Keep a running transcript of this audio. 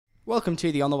Welcome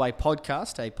to the On The Way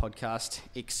podcast, a podcast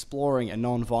exploring a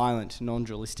non-violent,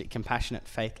 non-dualistic, compassionate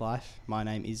faith life. My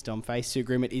name is Dom Fay. Sue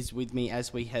Grimmett is with me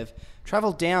as we have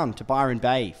travelled down to Byron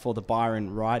Bay for the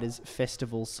Byron Writers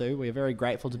Festival. Sue, we are very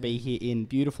grateful to be here in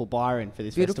beautiful Byron for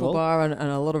this festival. Beautiful Byron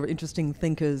and a lot of interesting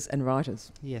thinkers and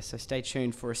writers. Yes, so stay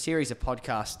tuned for a series of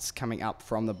podcasts coming up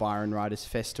from the Byron Writers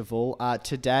Festival.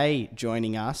 Today,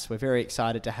 joining us, we're very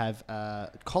excited to have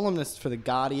a columnist for The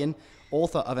Guardian,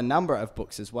 author of a number of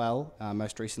books as well,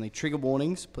 most recently Trigger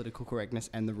Warnings, Political Correctness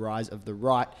and the Rise of the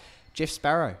Right. Jeff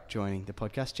Sparrow joining the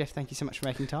podcast. Jeff, thank you so much for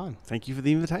making time. Thank you for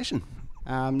the invitation.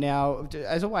 Now,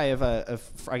 as a way of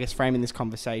I guess, framing this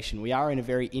conversation, we are in a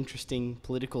very interesting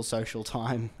political, social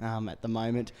time at the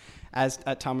moment. As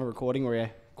at time of recording,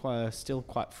 we're still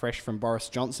quite fresh from Boris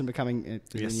Johnson becoming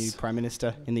the new Prime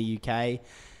Minister in the UK.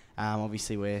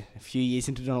 Obviously, we're a few years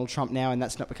into Donald Trump now, and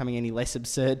that's not becoming any less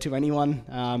absurd to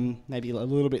anyone. Maybe a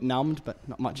little bit numbed, but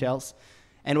not much else.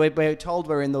 And we're told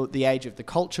we're in the age of the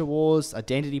culture wars,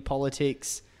 identity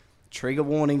politics, trigger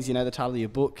warnings, the title of your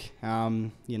book.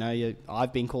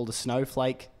 I've been called a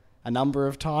snowflake a number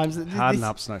of times. Harden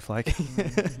up, snowflake.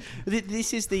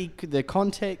 This is the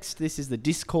context, this is the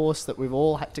discourse that we've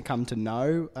all had to come to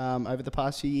know over the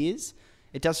past few years.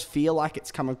 It does feel like it's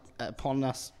come upon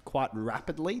us quite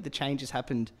rapidly. The change has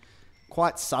happened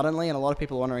quite suddenly, and a lot of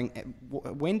people are wondering,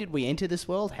 when did we enter this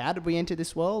world? How did we enter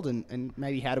this world? And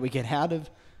maybe how do we get out of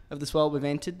this world we've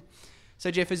entered? So,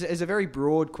 Jeff, as a very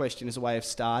broad question, as a way of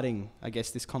starting, I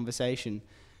guess, this conversation,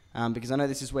 because I know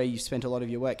this is where you spent a lot of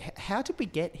your work, how did we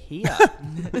get here?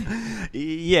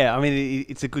 Yeah, I mean,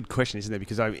 it's a good question, isn't it?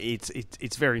 Because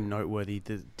it's very noteworthy,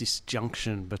 the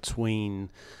disjunction between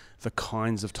the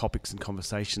kinds of topics and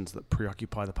conversations that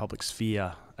preoccupy the public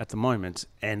sphere at the moment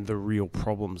and the real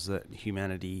problems that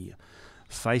humanity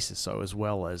faces. So as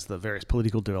well as the various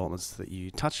political developments that you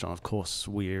touched on, of course,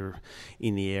 we're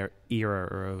in the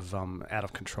era of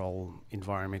out-of-control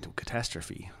environmental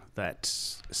catastrophe that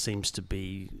seems to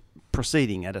be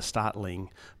proceeding at a startling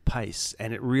pace.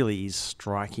 And it really is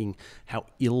striking how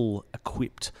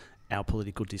ill-equipped our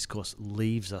political discourse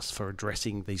leaves us for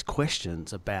addressing these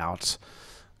questions about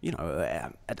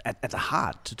at the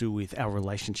heart to do with our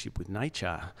relationship with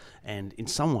nature. And in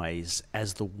some ways,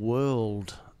 as the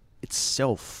world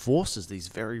itself forces these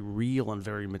very real and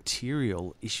very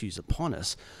material issues upon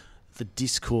us, the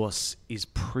discourse is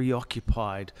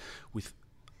preoccupied with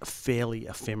fairly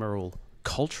ephemeral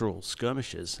cultural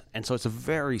skirmishes. And so it's a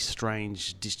very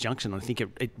strange disjunction. I think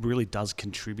it really does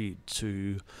contribute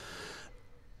to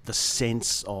the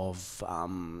sense of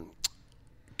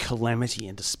calamity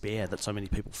and despair that so many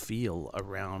people feel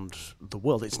around the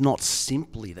world. It's not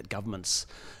simply that governments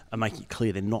are making it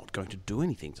clear they're not going to do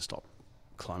anything to stop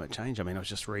climate change. I mean, I was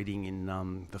just reading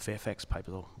in the Fairfax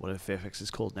paper, or whatever Fairfax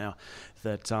is called now,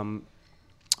 that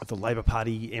the Labor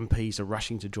Party MPs are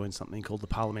rushing to join something called the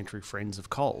Parliamentary Friends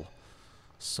of Coal.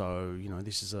 So,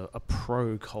 this is a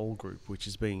pro-coal group which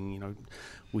is being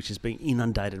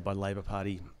inundated by Labor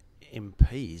Party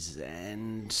MPs,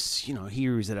 and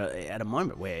here is at a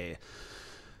moment where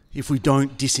if we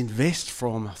don't disinvest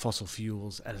from fossil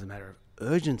fuels as a matter of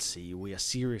urgency, we are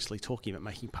seriously talking about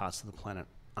making parts of the planet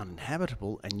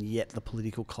uninhabitable, and yet the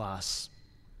political class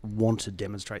want to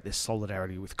demonstrate their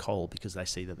solidarity with coal because they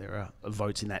see that there are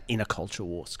votes in that inner culture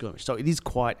war skirmish. So it is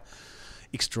quite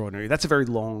extraordinary. That's a very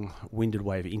long-winded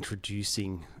way of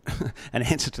introducing an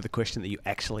answer to the question that you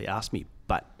actually asked me.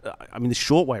 But, the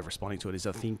short way of responding to it is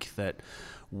I think that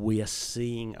we are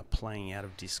seeing a playing out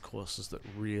of discourses that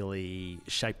really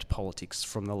shaped politics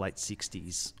from the late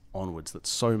 60s onwards, that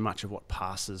so much of what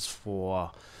passes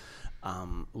for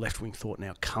left-wing thought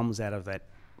now comes out of that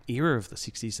era of the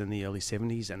 60s and the early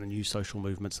 70s and the new social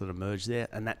movements that emerged there,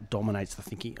 and that dominates the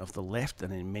thinking of the left,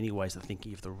 and in many ways the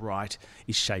thinking of the right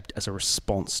is shaped as a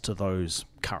response to those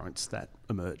currents that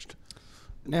emerged.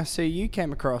 Now, so you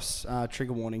came across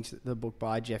Trigger Warnings, the book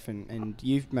by Jeff, and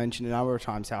you've mentioned a number of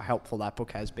times how helpful that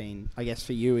book has been, I guess,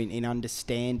 for you in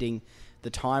understanding the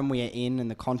time we are in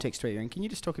and the context we're in. Can you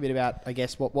just talk a bit about, I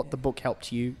guess, what the book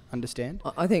helped you understand?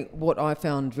 I think what I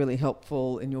found really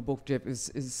helpful in your book, Jeff,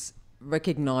 is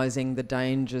recognising the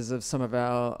dangers of some of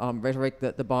our rhetoric,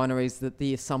 that the binaries, that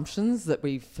the assumptions that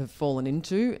we've fallen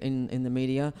into in the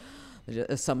media, the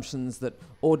assumptions that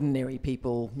ordinary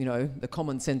people, the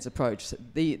common sense approach,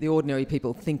 the ordinary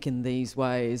people think in these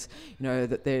ways,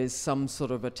 that there's some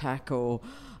sort of attack or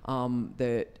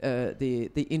that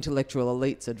the intellectual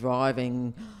elites are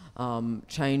driving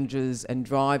changes and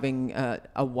driving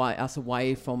us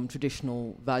away from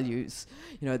traditional values.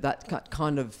 You know, that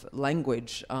kind of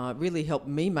language really helped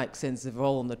me make sense of the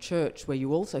role in the church, where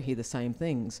you also hear the same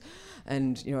things,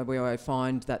 and you know, where I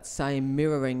find that same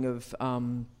mirroring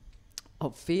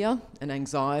of fear and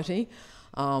anxiety.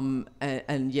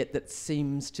 And yet that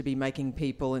seems to be making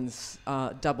people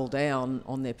double down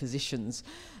on their positions.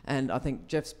 And I think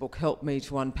Jeff's book helped me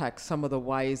to unpack some of the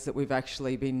ways that we've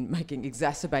actually been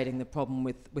exacerbating the problem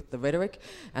with the rhetoric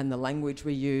and the language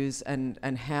we use, and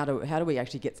how do we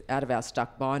actually get out of our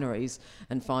stuck binaries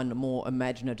and find a more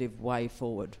imaginative way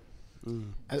forward.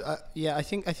 Yeah, I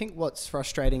think what's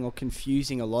frustrating or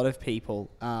confusing a lot of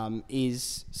people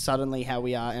is suddenly how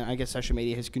we are, and I guess social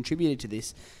media has contributed to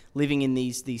this, living in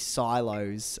these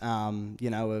silos, you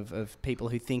know, of people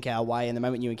who think our way, and the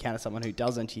moment you encounter someone who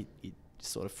doesn't, you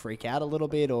sort of freak out a little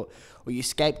bit, or you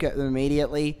scapegoat them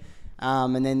immediately.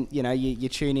 And then, you know, you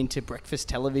tune into breakfast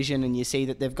television and you see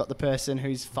that they've got the person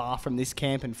who's far from this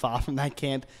camp and far from that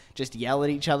camp just yell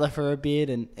at each other for a bit.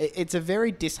 And it's a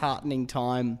very disheartening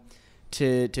time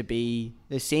to be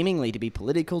seemingly to be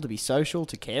political, to be social,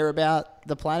 to care about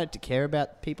the planet, to care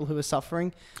about people who are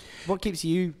suffering. What keeps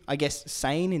you, I guess,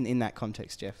 sane in that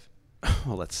context, Jeff?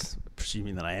 Well, that's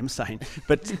presuming that I am sane.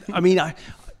 But, I mean, I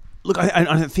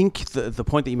think the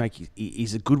point that you make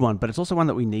is a good one, but it's also one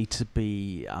that we need to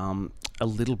be a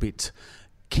little bit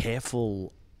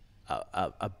careful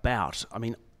about. I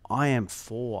mean, I am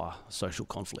for social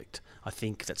conflict. I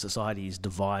think that society is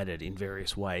divided in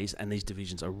various ways, and these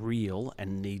divisions are real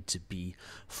and need to be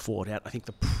fought out. I think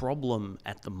the problem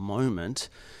at the moment,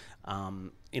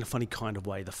 in a funny kind of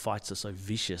way, the fights are so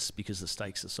vicious because the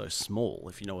stakes are so small,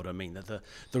 if you know what I mean. That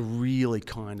the really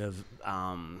kind of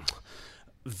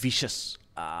vicious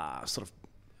sort of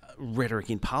rhetoric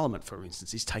in Parliament, for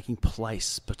instance, is taking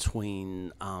place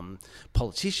between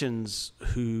politicians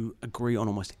who agree on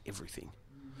almost everything.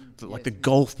 Like the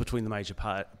gulf between the major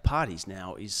parties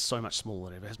now is so much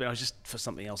smaller than it ever has been. I was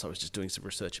just doing some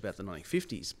research about the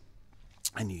 1950s,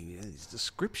 and these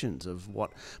descriptions of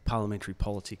what parliamentary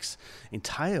politics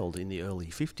entailed in the early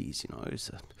 50s. You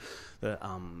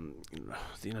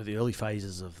know, the early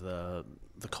phases of the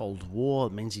Cold War.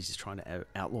 Menzies is trying to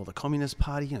outlaw the Communist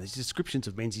Party. You know, these descriptions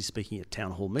of Menzies speaking at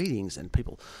town hall meetings and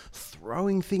people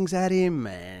throwing things at him,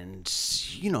 and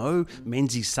you know,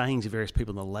 Menzies saying to various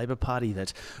people in the Labor Party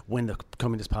that when the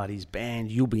Communist Party is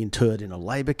banned, you'll be interred in a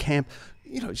Labor camp.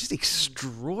 You know, just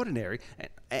extraordinary.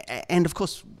 And of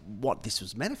course, what this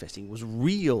was manifesting was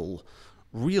real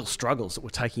struggles that were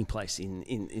taking place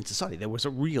in society. There was a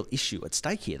real issue at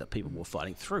stake here that people were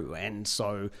fighting through, and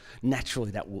so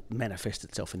naturally that will manifest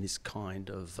itself in this kind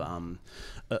of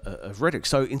rhetoric.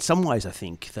 So in some ways, I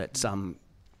think that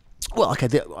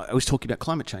I was talking about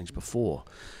climate change before.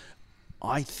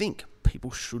 I think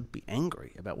people should be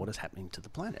angry about what is happening to the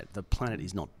planet. The planet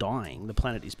is not dying. The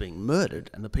planet is being murdered,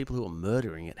 and the people who are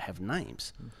murdering it have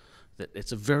names. That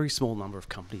it's a very small number of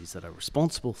companies that are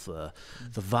responsible for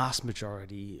the vast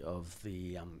majority of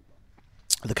the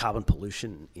carbon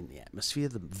pollution in the atmosphere.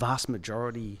 The vast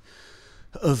majority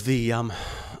of the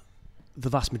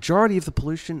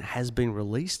pollution has been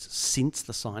released since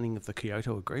the signing of the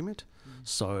Kyoto Agreement.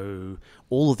 So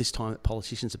all of this time that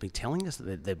politicians have been telling us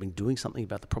that they've been doing something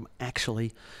about the problem,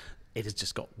 actually, it has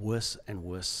just got worse and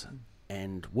worse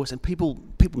and worse. And people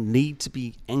need to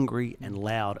be angry and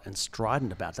loud and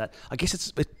strident about that. I guess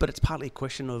it's partly a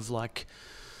question of like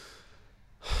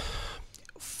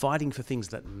fighting for things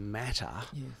that matter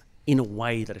in a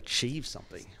way that achieves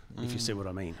something, if you see what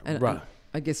I mean. And right.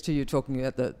 I guess too, you're talking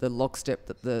about the lockstep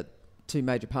that the two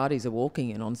major parties are walking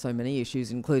in on so many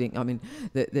issues, including, I mean,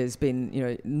 there's been, you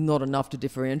know, not enough to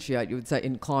differentiate, you would say,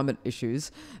 in climate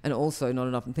issues, and also not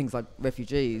enough in things like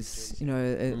refugees, you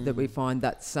know, that we find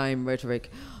that same rhetoric,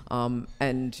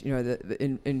 and, you know,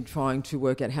 in trying to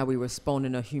work out how we respond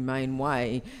in a humane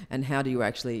way, and how do you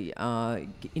actually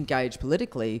engage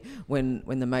politically when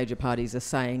the major parties are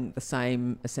saying the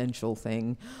same essential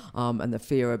thing, and the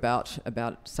fear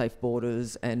about safe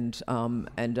borders and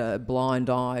a blind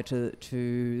eye to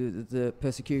the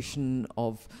persecution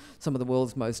of some of the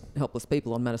world's most helpless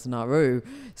people on Manus Nauru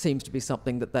seems to be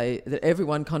something that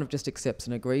everyone kind of just accepts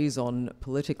and agrees on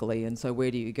politically. And so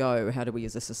where do you go? How do we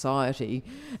as a society,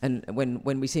 and when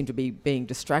we seem to be being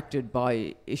distracted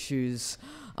by issues,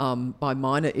 by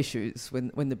minor issues,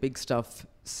 when the big stuff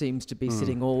seems to be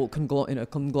sitting all in a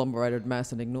conglomerated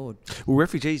mass and ignored. Well,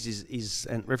 refugees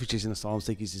and refugees and asylum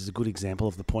seekers is a good example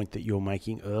of the point that you're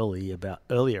making earlier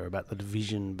about the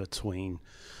division between,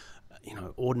 you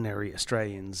know, ordinary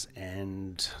Australians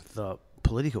and the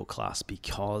political class,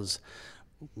 because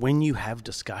when you have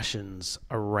discussions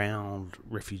around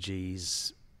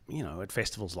refugees, you know, at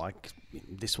festivals like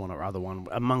this one or other one,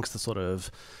 amongst the sort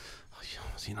of,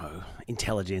 you know,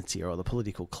 intelligentsia or the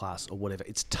political class or whatever,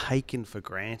 it's taken for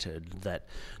granted that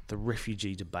the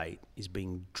refugee debate is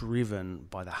being driven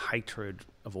by the hatred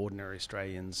of ordinary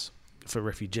Australians for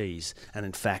refugees, and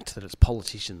in fact that it's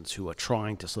politicians who are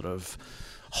trying to sort of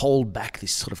hold back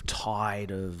this sort of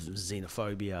tide of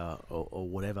xenophobia or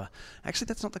whatever. Actually,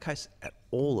 that's not the case at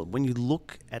all. When you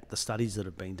look at the studies that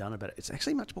have been done about it, it's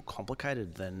actually much more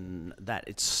complicated than that.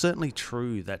 It's certainly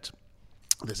true that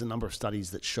there's a number of studies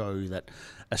that show that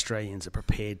Australians are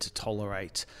prepared to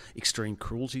tolerate extreme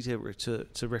cruelty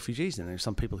to refugees, and there are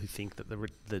some people who think that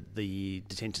the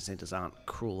detention centres aren't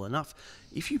cruel enough.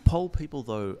 If you poll people,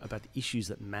 though, about the issues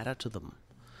that matter to them,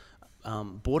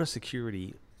 border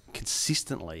security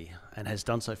consistently, and has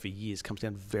done so for years, comes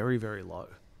down very, very low.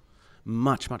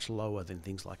 Much, much lower than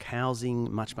things like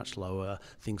housing, much, much lower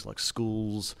things like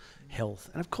schools,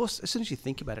 health. And of course, as soon as you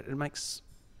think about it, it makes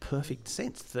perfect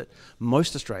sense that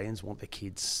most Australians want their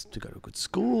kids to go to a good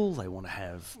school. They want to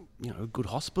have, you know, good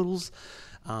hospitals.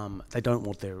 They don't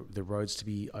want their roads to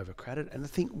be overcrowded. And I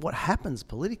think what happens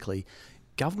politically,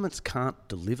 governments can't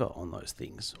deliver on those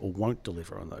things, or won't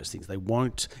deliver on those things. They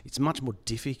won't. It's much more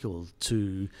difficult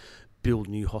to build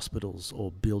new hospitals or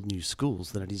build new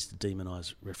schools than it is to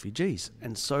demonise refugees.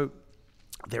 And so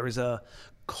there is a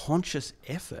conscious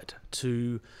effort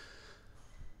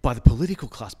by the political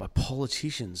class, by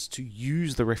politicians, to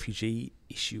use the refugee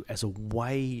issue as a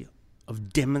way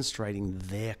of demonstrating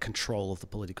their control of the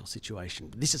political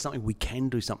situation. This is something we can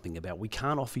do something about. We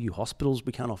can't offer you hospitals,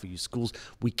 we can't offer you schools.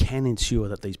 We can ensure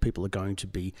that these people are going to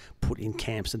be put in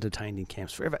camps and detained in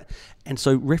camps forever. And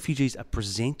so refugees are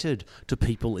presented to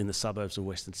people in the suburbs of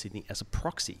Western Sydney as a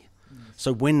proxy.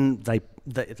 So when they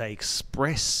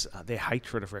express their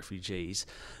hatred of refugees,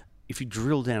 if you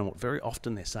drill down, what very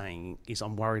often they're saying is,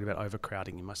 I'm worried about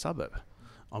overcrowding in my suburb.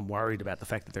 I'm worried about the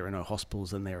fact that there are no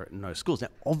hospitals and there are no schools. Now,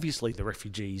 obviously, the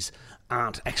refugees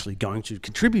aren't actually going to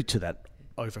contribute to that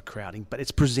overcrowding, but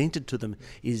it's presented to them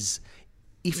is,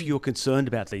 if you're concerned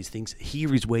about these things,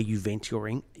 here is where you vent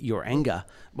your anger.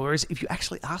 Whereas if you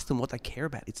actually ask them what they care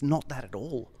about, it's not that at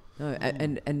all. No,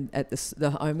 and at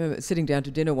I remember sitting down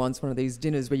to dinner once, one of these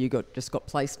dinners where you just got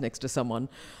placed next to someone,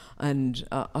 and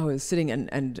I was sitting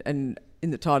and in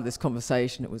the tide of this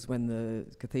conversation, it was when the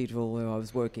cathedral where I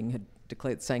was working had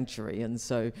declared sanctuary, and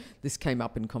so this came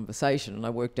up in conversation, and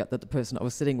I worked out that the person I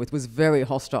was sitting with was very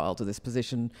hostile to this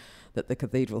position that the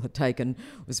cathedral had taken,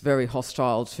 was very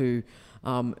hostile to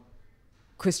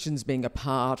Christians being a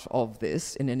part of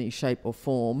this in any shape or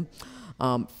form.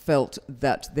 Felt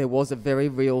that there was a very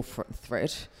real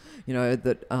threat, you know,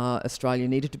 that Australia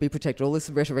needed to be protected. All this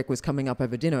rhetoric was coming up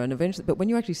over dinner, and eventually, but when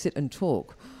you actually sit and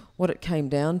talk, what it came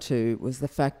down to was the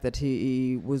fact that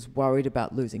he was worried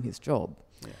about losing his job.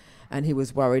 Yeah. And he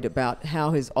was worried about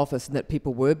how his office, and that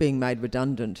people were being made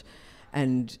redundant,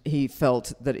 and he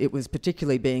felt that it was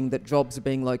particularly being that jobs are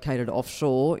being located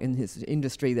offshore in his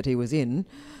industry that he was in,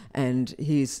 and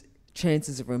his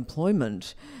chances of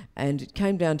employment. And it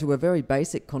came down to a very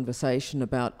basic conversation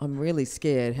about, I'm really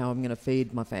scared how I'm going to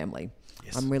feed my family.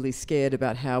 Yes. I'm really scared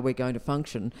about how we're going to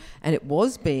function. And it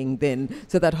was being then,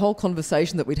 so that whole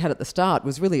conversation that we'd had at the start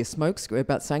was really a smokescreen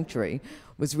about sanctuary,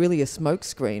 was really a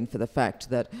smokescreen for the fact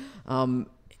that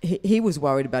he was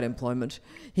worried about employment,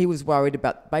 he was worried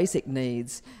about basic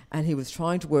needs, and he was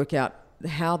trying to work out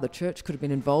how the church could have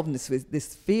been involved in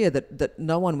this fear that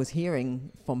no one was hearing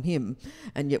from him,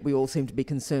 and yet we all seem to be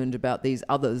concerned about these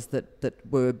others that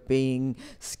were being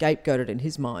scapegoated in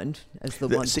his mind as the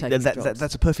ones taking jobs.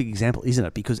 That's a perfect example, isn't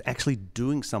it? Because actually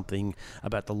doing something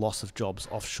about the loss of jobs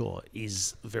offshore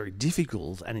is very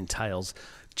difficult and entails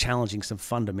challenging some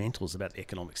fundamentals about the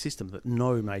economic system that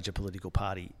no major political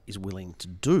party is willing to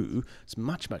do. It's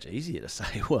much, much easier to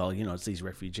say, well, you know, it's these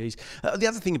refugees. The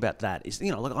other thing about that is, you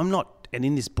know, like I'm not, and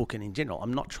in this book and in general,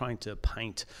 I'm not trying to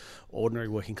paint ordinary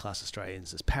working class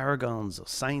Australians as paragons or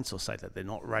saints, or say that they're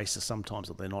not racist sometimes,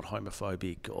 or they're not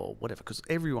homophobic or whatever, because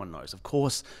everyone knows, of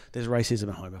course, there's racism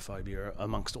and homophobia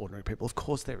amongst ordinary people. Of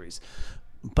course there is.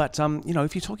 But, you know,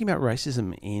 if you're talking about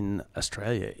racism in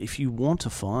Australia, if you want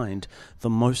to find the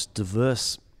most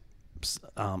diverse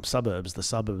suburbs, the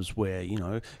suburbs where, you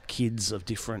know, kids of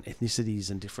different ethnicities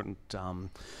and different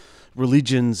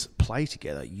religions play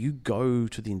together, you go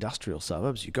to the industrial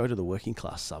suburbs, you go to the working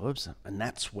class suburbs, and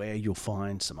that's where you'll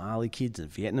find Somali kids and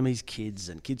Vietnamese kids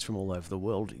and kids from all over the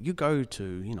world. You go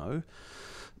to, you know,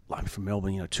 like from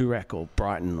Melbourne, you know, Toorak or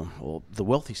Brighton or the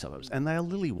wealthy suburbs, and they are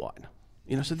lily white.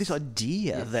 You know, so this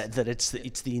idea that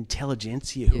it's the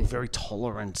intelligentsia who are very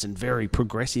tolerant and very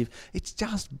progressive, it's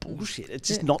just bullshit. It's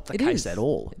just not the case at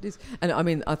all. It is. And I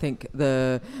mean, I think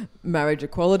the marriage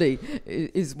equality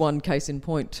is one case in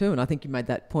point too, and I think you made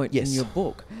that point in your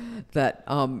book, that,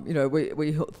 you know,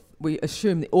 we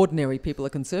assume the ordinary people are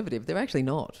conservative. They're actually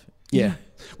not. Yeah.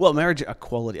 Well, marriage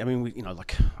equality, I mean,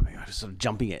 sort of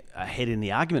jumping ahead in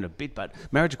the argument a bit, but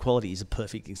marriage equality is a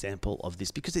perfect example of this,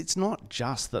 because it's not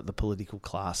just that the political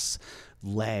class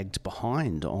lagged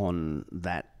behind on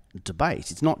that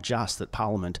debate. It's not just that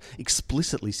Parliament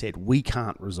explicitly said we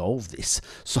can't resolve this,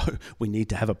 so we need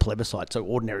to have a plebiscite so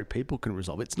ordinary people can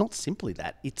resolve it. It's not simply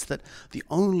that. It's that the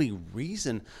only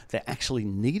reason there actually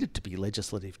needed to be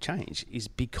legislative change is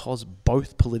because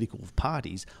both political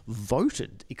parties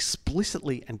voted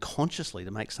explicitly and consciously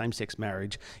to make same-sex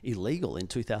marriage illegal in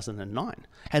 2009.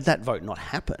 Had that vote not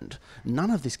happened,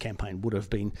 none of this campaign would have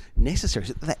been necessary.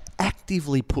 So they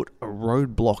actively put a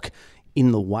roadblock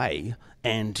in the way.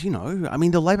 And, you know, I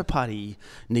mean, the Labor Party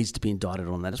needs to be indicted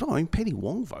on that as well. I mean, Penny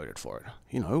Wong voted for it.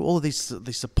 You know, all of these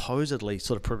supposedly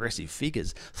sort of progressive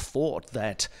figures thought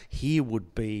that here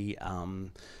would be...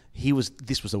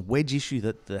 this was a wedge issue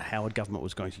that the Howard government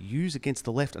was going to use against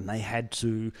the left, and they had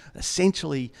to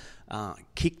essentially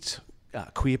kick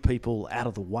queer people out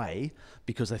of the way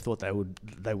because they thought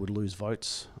they would lose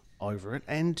votes over it.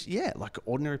 And yeah, like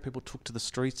ordinary people took to the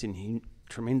streets in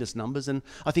tremendous numbers. And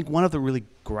I think one of the really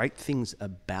great things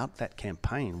about that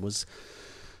campaign was,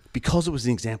 because it was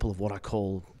an example of what I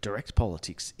call direct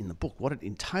politics in the book, what it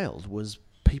entailed was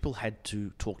people had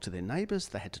to talk to their neighbours,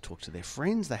 they had to talk to their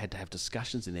friends, they had to have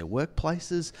discussions in their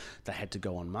workplaces, they had to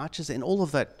go on marches, and all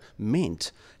of that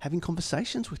meant having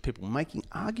conversations with people, making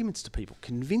arguments to people,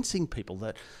 convincing people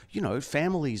that, you know,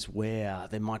 families where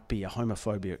there might be a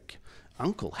homophobic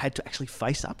uncle had to actually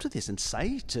face up to this and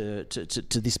say to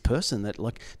this person that,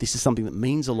 like, this is something that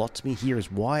means a lot to me, here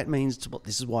is why it means,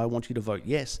 this is why I want you to vote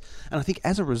yes. And I think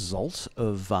as a result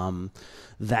of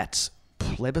that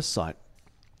plebiscite,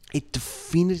 it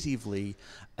definitively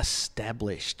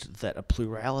established that a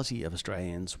plurality of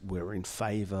Australians were in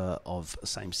favour of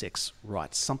same-sex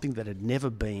rights, something that had never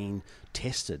been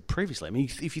tested previously. I mean,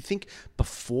 if you think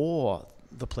before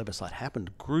the plebiscite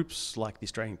happened, groups like the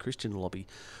Australian Christian Lobby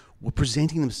were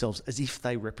presenting themselves as if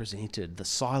they represented the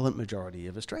silent majority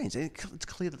of Australians. And it's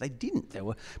clear that they didn't. There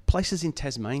were places in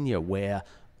Tasmania where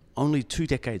only 2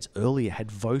 decades earlier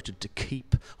had voted to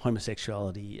keep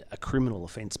homosexuality a criminal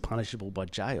offence punishable by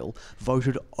jail,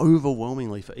 voted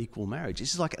overwhelmingly for equal marriage.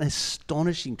 This is like an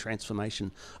astonishing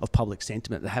transformation of public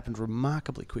sentiment that happened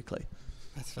remarkably quickly.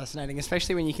 That's fascinating,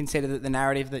 especially when you consider that the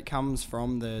narrative that comes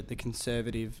from the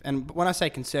conservative, and when I say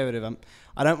conservative,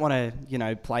 I don't want to, you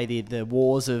know, play the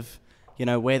wars of, you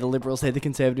know, where the Liberals, they're the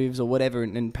Conservatives or whatever,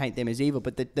 and paint them as evil,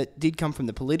 but that did come from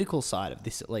the political side of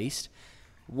this at least,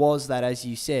 was that, as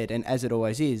you said, and as it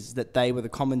always is, that they were the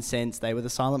common sense, they were the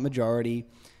silent majority.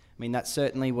 I mean, that's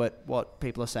certainly what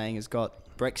people are saying has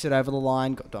got Brexit over the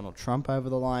line, got Donald Trump over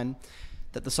the line,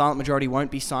 that the silent majority won't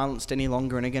be silenced any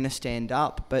longer and are going to stand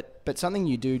up. But something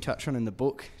you do touch on in the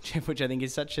book, Jeff, which I think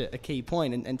is such a key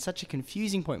point and such a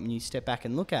confusing point when you step back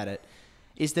and look at it,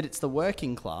 is that it's the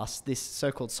working class, this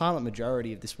so-called silent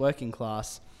majority of this working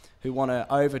class, who want to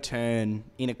overturn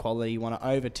inequality, want to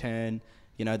overturn,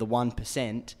 you know, the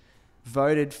 1%,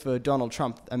 voted for Donald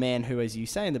Trump, a man who, as you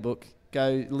say in the book,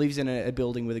 lives in a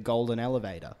building with a golden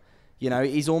elevator. You know,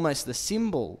 is almost the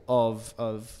symbol of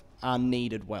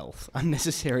unneeded wealth,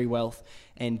 unnecessary wealth,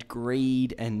 and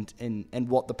greed, and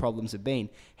what the problems have been.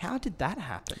 How did that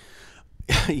happen?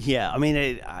 Yeah, I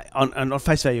mean, on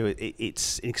face value,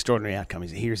 it's an extraordinary outcome.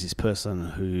 Here's this person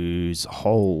whose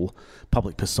whole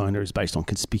public persona is based on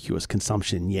conspicuous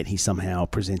consumption, yet he somehow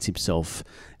presents himself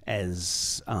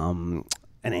as an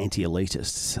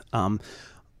anti-elitist.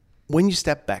 When you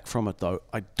step back from it, though,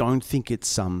 I don't think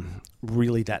it's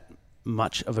really that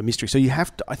much of a mystery. So you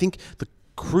have to, I think the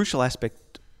crucial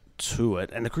aspect to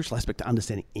it, and the crucial aspect to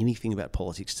understanding anything about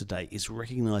politics today, is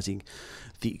recognising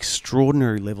the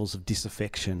extraordinary levels of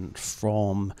disaffection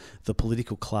from the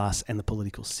political class and the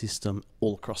political system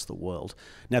all across the world.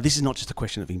 Now, this is not just a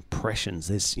question of impressions.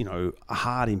 There's, you know,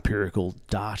 hard empirical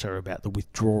data about the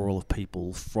withdrawal of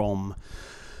people from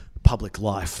public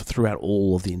life throughout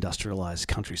all of the industrialised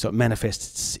countries. So it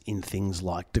manifests in things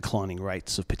like declining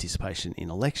rates of participation in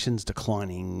elections,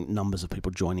 declining numbers of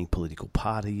people joining political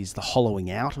parties, the hollowing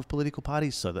out of political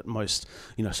parties, so that most,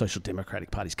 you know, social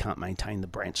democratic parties can't maintain the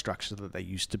branch structure that they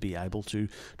used to be able to.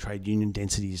 Trade union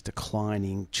density is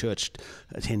declining, church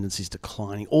attendance is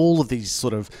declining. All of these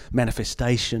sort of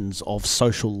manifestations of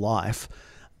social life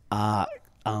are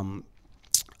on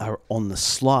the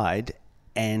slide.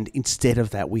 And instead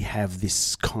of that, we have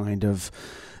this kind of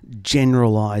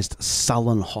generalised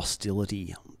sullen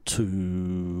hostility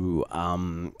to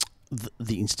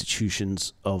the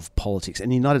institutions of politics. And in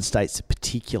the United States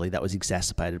particularly, that was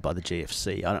exacerbated by the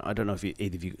GFC. I don't know if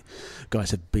either of you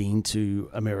guys have been to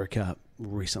America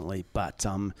recently, but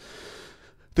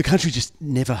the country just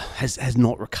never has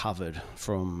not recovered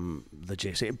from the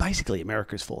GFC. Basically,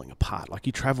 America is falling apart. Like,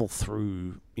 you travel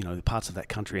through, the parts of that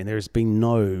country, and there has been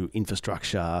no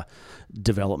infrastructure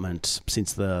development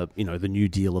since the New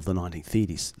Deal of the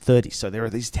 1930s. So there are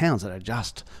these towns that are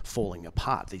just falling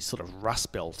apart. These sort of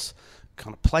Rust Belt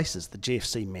kind of places. The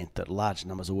GFC meant that large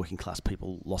numbers of working class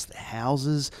people lost their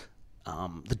houses.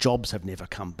 The jobs have never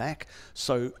come back.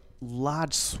 So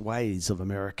large swathes of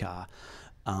America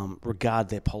regard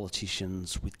their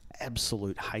politicians with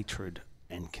absolute hatred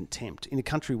and contempt in a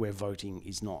country where voting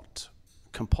is not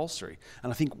compulsory.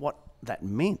 And I think what that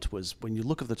meant was, when you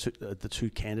look at the two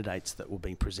candidates that were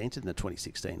being presented in the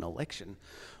 2016 election,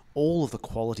 all of the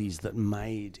qualities that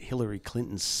made Hillary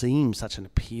Clinton seem such an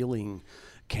appealing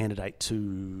candidate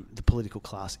to the political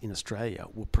class in Australia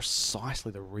were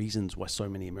precisely the reasons why so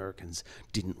many Americans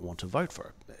didn't want to vote for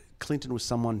her. Clinton was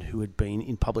someone who had been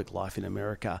in public life in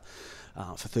America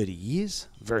for 30 years,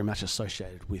 very much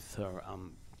associated with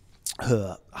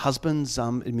her husband's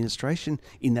administration.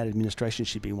 In that administration,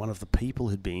 she'd been one of the people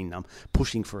who'd been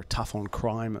pushing for a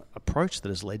tough-on-crime approach that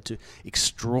has led to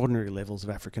extraordinary levels of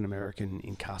African-American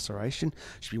incarceration.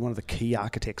 She'd been one of the key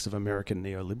architects of American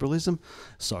neoliberalism.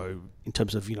 So in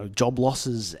terms of, job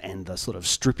losses and the sort of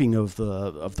stripping of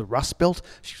the Rust Belt,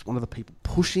 she's one of the people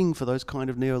pushing for those kind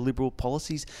of neoliberal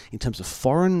policies. In terms of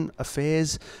foreign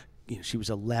affairs, she was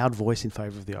a loud voice in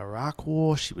favour of the Iraq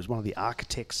War. She was one of the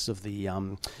architects of the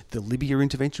Libya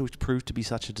intervention, which proved to be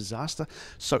such a disaster.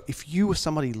 So if you were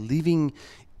somebody living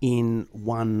in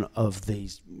one of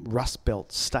these Rust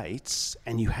Belt states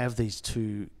and you have these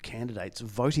two candidates,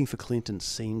 voting for Clinton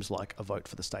seems like a vote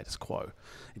for the status quo.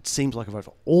 It seems like a vote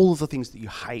for all of the things that you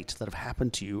hate that have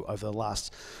happened to you over the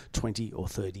last 20 or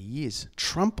 30 years.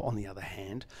 Trump, on the other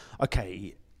hand,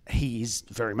 okay, he is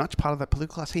very much part of that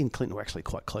political class. He and Clinton were actually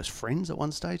quite close friends at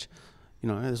one stage.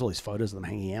 There's all these photos of them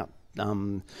hanging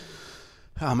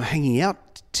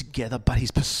out together. But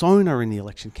his persona in the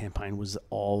election campaign was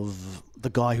of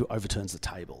the guy who overturns the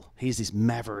table. He's this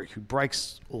maverick who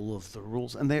breaks all of the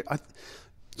rules. And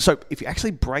so if you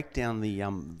actually break down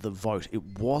the vote,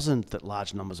 it wasn't that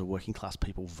large numbers of working class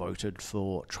people voted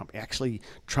for Trump. Actually,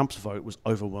 Trump's vote was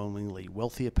overwhelmingly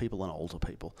wealthier people and older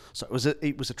people. So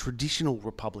it was a traditional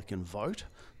Republican vote,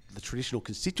 the traditional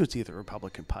constituency of the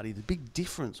Republican Party. The big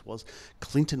difference was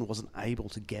Clinton wasn't able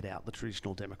to get out the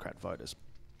traditional Democrat voters.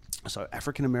 So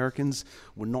African Americans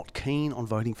were not keen on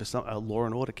voting for a law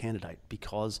and order candidate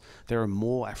because there are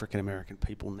more African American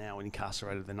people now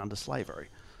incarcerated than under slavery.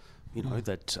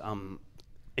 That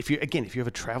if you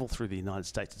ever travel through the United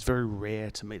States, it's very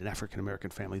rare to meet an African American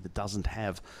family that doesn't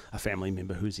have a family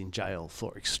member who's in jail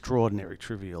for extraordinary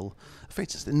trivial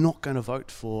offences. They're not going to vote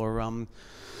for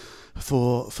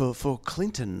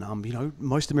Clinton.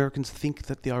 Most Americans think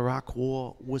that the Iraq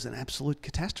War was an absolute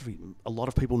catastrophe. A lot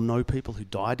of people know people who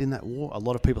died in that war. A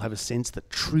lot of people have a sense that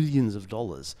trillions of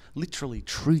dollars, literally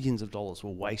trillions of dollars,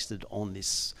 were wasted on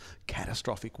this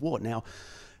catastrophic war. Now,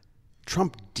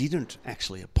 Trump didn't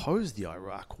actually oppose the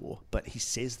Iraq War, but he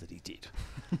says that he did.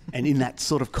 And in that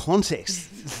sort of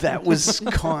context, that was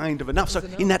kind of enough. So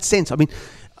in that sense, I mean,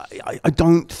 I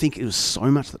don't think it was so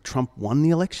much that Trump won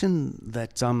the election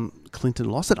that Clinton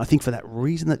lost it. I think for that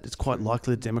reason that it's quite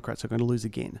likely the Democrats are going to lose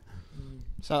again.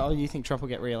 So you think Trump will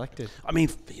get re-elected? I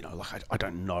mean, I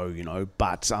don't know,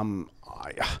 but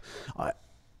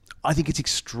I think it's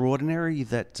extraordinary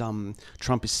that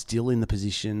Trump is still in the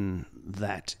position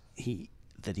that he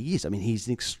is. I mean, he's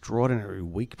an extraordinary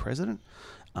weak president.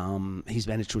 He's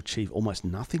managed to achieve almost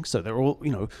nothing. So they're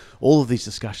all of these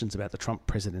discussions about the Trump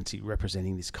presidency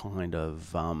representing this kind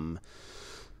of,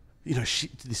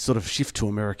 this sort of shift to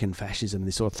American fascism,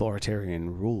 this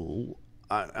authoritarian rule.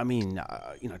 I mean,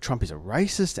 Trump is a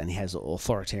racist and he has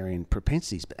authoritarian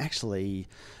propensities, but actually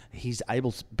he's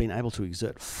been able to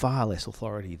exert far less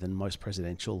authority than most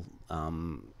presidential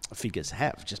figures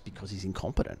have, just because he's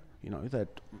incompetent. That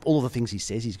all of the things he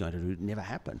says he's going to do never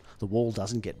happen. The wall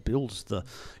doesn't get built. The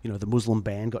Muslim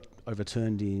ban got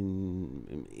overturned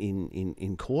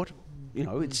in court.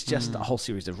 It's just a whole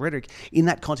series of rhetoric. In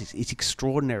that context, it's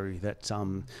extraordinary that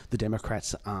the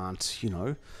Democrats aren't,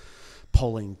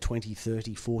 polling 20,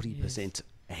 30, 40%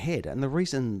 ahead. And the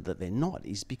reason that they're not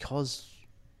is because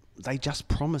they just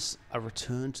promise a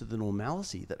return to the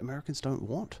normality that Americans don't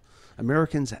want.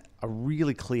 Americans are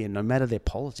really clear, no matter their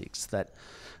politics, that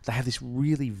they have this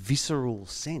really visceral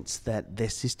sense that their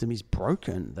system is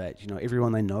broken, that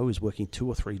everyone they know is working 2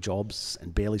 or 3 jobs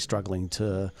and barely struggling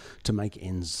to make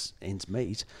ends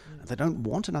meet. They don't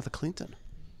want another Clinton.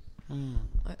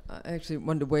 I actually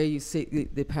wonder where you see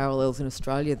the parallels in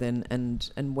Australia then,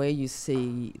 and where you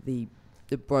see the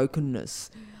brokenness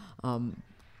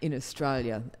in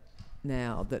Australia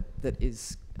now that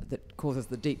causes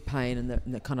the deep pain and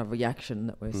the kind of reaction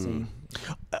that we're seeing.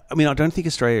 I mean, I don't think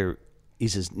Australia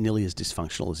is as nearly as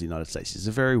dysfunctional as the United States. It's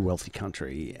a very wealthy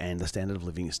country, and the standard of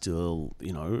living is still,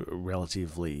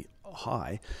 relatively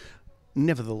high.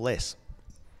 Nevertheless,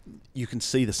 you can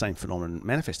see the same phenomenon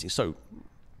manifesting. So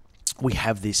we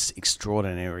have this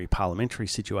extraordinary parliamentary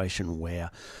situation where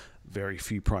very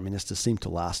few prime ministers seem to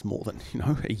last more than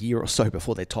a year or so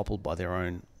before they're toppled by their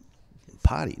own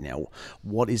party. Now,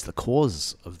 what is the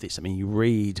cause of this? I mean, you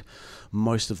read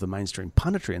most of the mainstream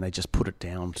punditry and they just put it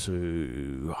down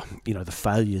to, the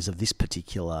failures of this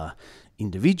particular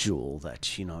individual, that,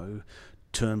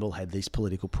 Turnbull had these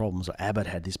political problems or Abbott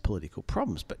had these political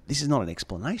problems. But this is not an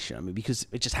explanation. I mean, because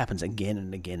it just happens again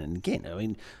and again and again. I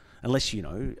mean, unless you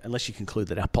conclude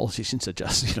that our politicians are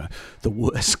just, the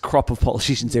worst crop of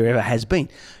politicians there ever has been,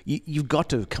 you've got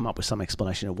to come up with some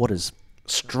explanation of what has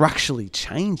structurally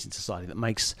changed in society that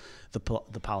makes the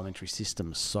parliamentary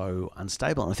system so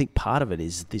unstable. And I think part of it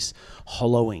is this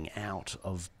hollowing out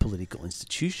of political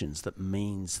institutions that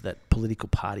means that political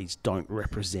parties don't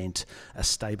represent a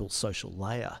stable social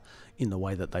layer in the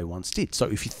way that they once did. So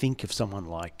if you think of someone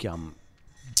like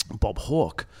Bob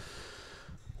Hawke,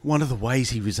 one of the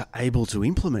ways he was able to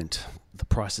implement the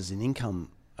Prices in Income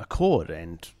Accord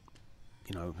and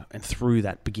through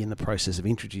that begin the process of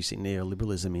introducing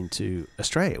neoliberalism into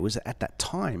Australia was at that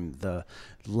time the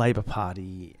Labor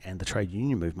Party and the trade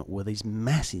union movement were these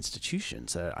mass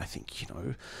institutions. I think,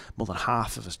 more than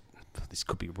half of us, this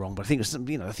could be wrong, but I think it was,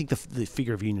 I think the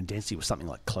figure of union density was something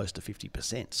like close to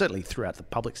 50%, certainly throughout the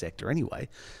public sector anyway.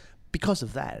 Because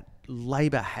of that,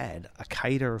 Labor had a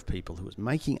cadre of people who was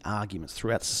making arguments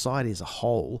throughout society as a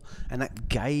whole, and that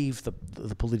gave the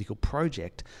political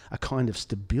project a kind of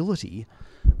stability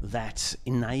that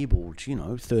enabled,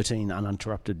 13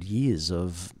 uninterrupted years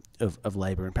of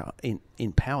Labor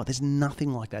in power. There's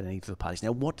nothing like that in either of the parties.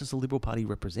 Now, what does the Liberal Party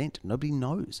represent? Nobody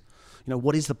knows.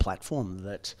 What is the platform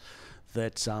that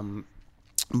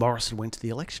Morrison went to the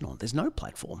election on? There's no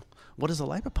platform. What does the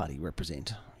Labor Party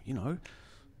represent?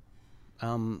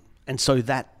 And so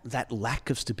that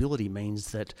lack of stability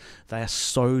means that they are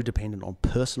so dependent on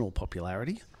personal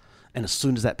popularity, and as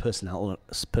soon as that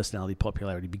personality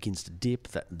popularity begins to dip,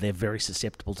 that they're very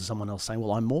susceptible to someone else saying,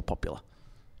 well, I'm more popular.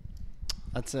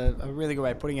 That's a really good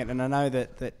way of putting it, and I know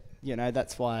that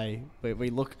that's why we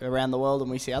look around the world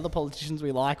and we see other politicians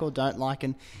we like or don't like,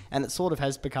 and it sort of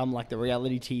has become like the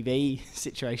reality TV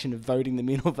situation of voting them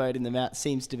in or voting them out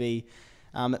seems to be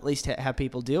at least how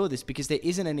people deal with this, because there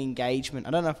isn't an engagement.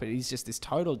 I don't know if it is just this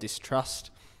total distrust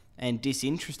and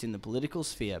disinterest in the political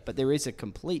sphere, but there is a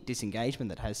complete disengagement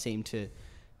that has seemed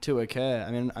to occur.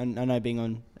 I mean, I know being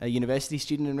on a university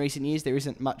student in recent years, there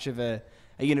isn't much of a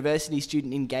university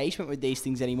student engagement with these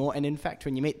things anymore. And in fact,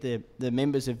 when you meet the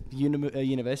members of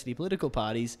university political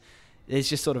parties, there's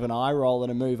just sort of an eye roll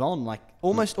and a move on, like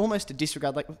almost a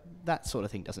disregard, like that sort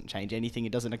of thing doesn't change anything,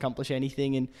 it doesn't accomplish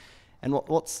anything, and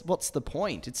what's the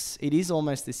point? It is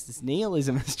almost this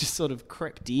nihilism has just sort of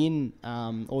crept in,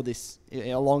 or this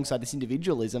alongside this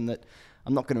individualism that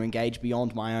I'm not going to engage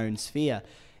beyond my own sphere.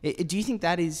 Do you think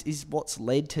that is what's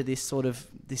led to this sort of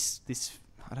this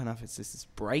I don't know if it's this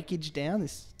breakage down,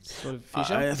 this sort of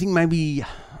fissure? I think maybe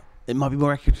it might be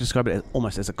more accurate to describe it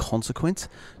almost as a consequence.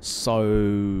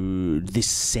 So this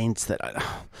sense that,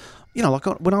 like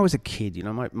when I was a kid,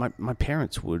 my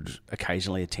parents would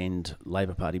occasionally attend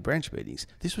Labor Party branch meetings.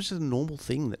 This was just a normal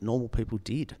thing that normal people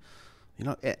did.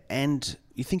 And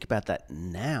you think about that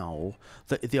now,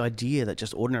 the idea that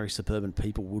just ordinary suburban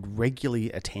people would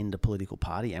regularly attend a political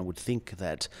party and would think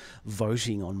that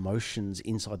voting on motions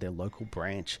inside their local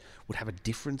branch would have a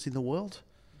difference in the world.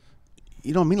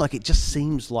 You know what I mean? Like, it just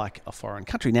seems like a foreign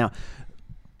country. Now,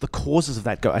 the causes of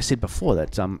that go. I said before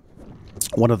that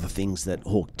one of the things that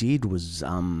Hawke did was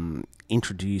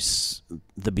introduce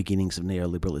the beginnings of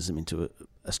neoliberalism into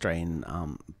Australian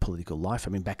political life.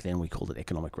 I mean, back then we called it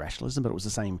economic rationalism, but it was the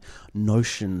same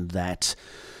notion that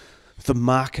the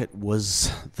market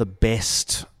was the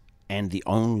best and the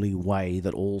only way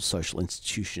that all social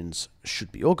institutions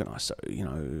should be organised. So,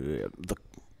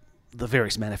 the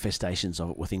various manifestations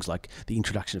of it were things like the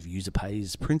introduction of user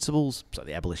pays principles, so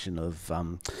the abolition of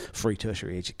free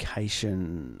tertiary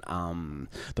education,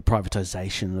 the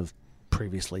privatisation of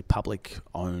previously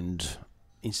public-owned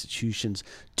institutions,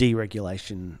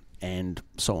 deregulation, and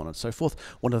so on and so forth.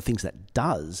 One of the things that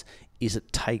does is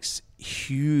it takes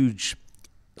huge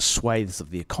swathes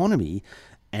of the economy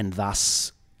and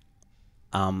thus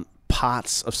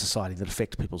parts of society that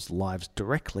affect people's lives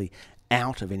directly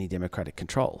out of any democratic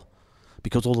control,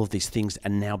 because all of these things are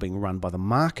now being run by the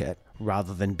market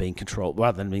rather than being controlled,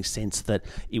 rather than being sensed that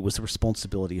it was the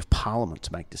responsibility of Parliament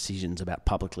to make decisions about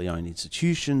publicly owned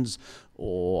institutions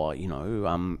or,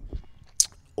 the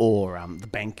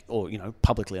bank, or,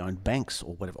 publicly owned banks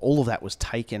or whatever. All of that was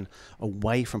taken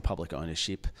away from public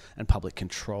ownership and public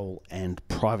control and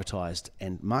privatised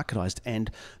and marketised. And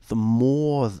the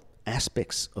more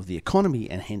aspects of the economy,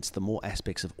 and hence the more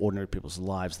aspects of ordinary people's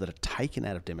lives that are taken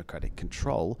out of democratic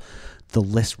control, the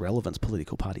less relevance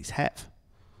political parties have.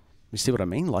 You see what I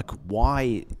mean? Like,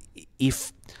 why,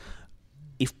 if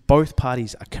both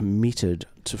parties are committed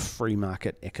to free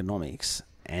market economics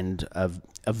and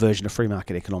a version of free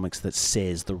market economics that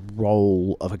says the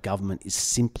role of a government is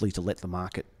simply to let the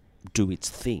market do its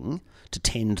thing, to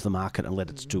tend the market and let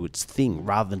it do its thing,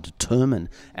 rather than determine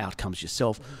outcomes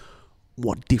yourself,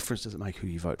 what difference does it make who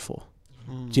you vote for?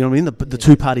 Do you know what I mean? The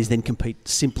two parties then compete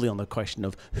simply on the question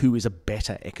of who is a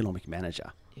better economic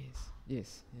manager.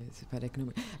 Yes, it's about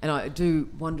economic. And I do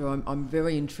wonder, I'm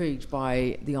very intrigued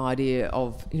by the idea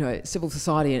of, civil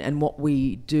society and what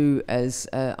we do as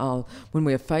when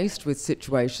we are faced with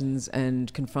situations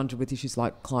and confronted with issues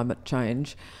like climate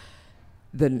change.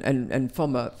 Then, and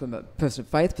from a person of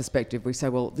faith perspective, we say,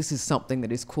 well, this is something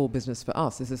that is core business for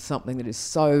us. This is something that is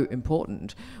so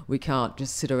important. We can't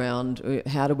just sit around.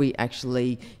 How do we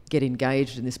actually get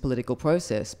engaged in this political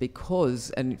process?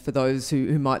 Because, and for those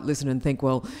who might listen and think,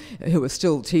 well, who are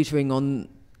still teetering on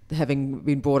having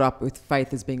been brought up with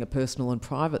faith as being a personal and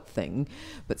private thing,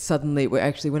 but suddenly we're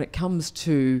actually, when it comes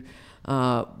to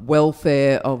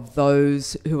welfare of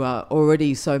those who are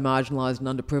already so marginalised and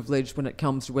underprivileged, when it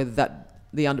comes to whether that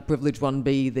the underprivileged one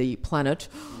be the planet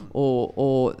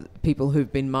or people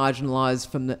who've been marginalised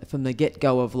from the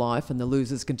get-go of life, and the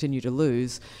losers continue to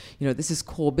lose, this is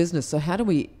core business. So how do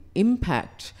we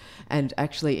impact and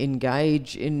actually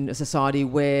engage in a society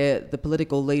where the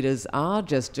political leaders are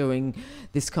just doing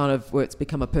this kind of, where it's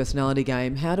become a personality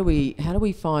game? How do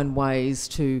we find ways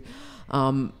to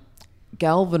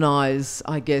galvanise,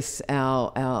 I guess,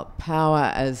 our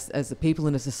power as the people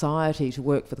in a society to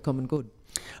work for the common good?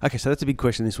 Okay, so that's a big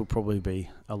question. This will probably be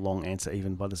a long answer,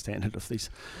 even by the standard of these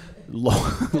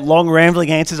long rambling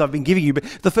answers I've been giving you. But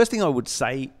the first thing I would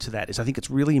say to that is I think it's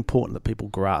really important that people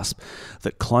grasp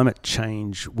that climate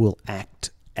change will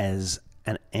act as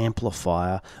an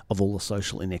amplifier of all the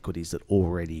social inequities that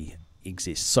already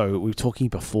exist. So we were talking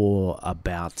before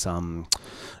about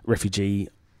refugee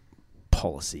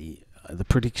policy. The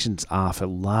predictions are for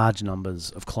large numbers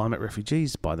of climate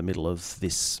refugees by the middle of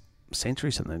this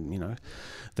century, so then,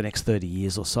 the next 30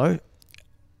 years or so.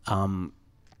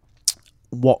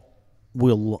 What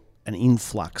will an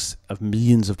influx of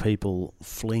millions of people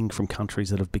fleeing from countries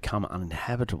that have become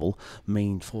uninhabitable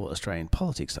mean for Australian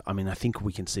politics? I mean, I think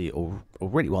we can see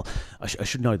already. Well, I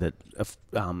should know that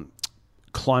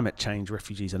climate change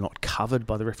refugees are not covered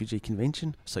by the Refugee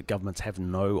Convention, so governments have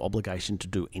no obligation to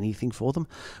do anything for them.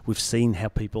 We've seen how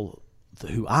people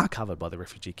who are covered by the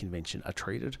Refugee Convention are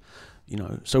treated,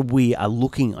 So we are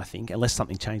looking, I think, unless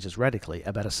something changes radically,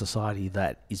 about a society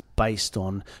that is based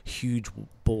on huge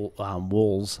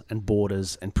walls and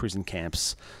borders and prison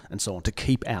camps and so on to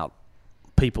keep out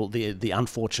people, the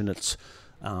unfortunates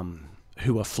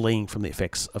who are fleeing from the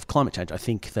effects of climate change. I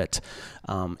think that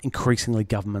increasingly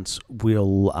governments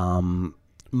will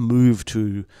move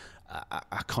to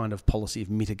a kind of policy of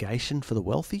mitigation for the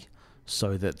wealthy,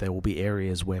 so that there will be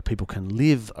areas where people can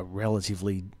live a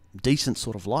relatively decent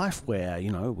sort of life where,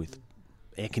 with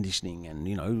air conditioning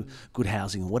and, good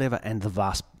housing and whatever, and the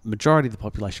vast majority of the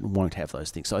population won't have those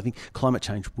things. So I think climate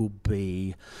change will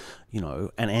be,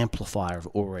 an amplifier of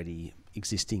already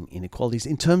existing inequalities.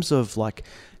 In terms of like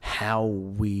how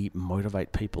we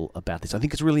motivate people about this, I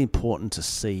think it's really important to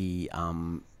see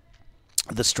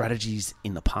the strategies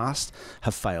in the past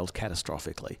have failed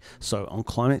catastrophically. So on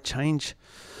climate change,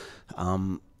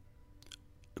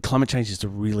 climate change is a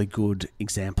really good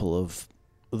example of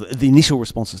the initial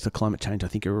responses to climate change, I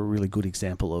think, are a really good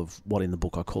example of what in the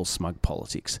book I call smug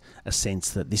politics, a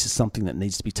sense that this is something that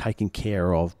needs to be taken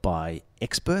care of by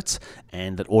experts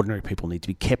and that ordinary people need to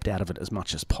be kept out of it as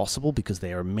much as possible because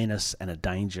they're a menace and a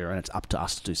danger, and it's up to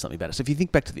us to do something about it. So if you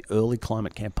think back to the early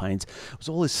climate campaigns, it was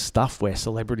all this stuff where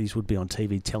celebrities would be on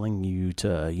TV telling you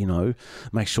to, you know,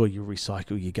 make sure you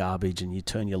recycle your garbage and you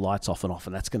turn your lights off,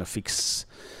 and that's going to fix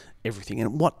everything.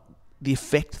 And what the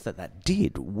effect that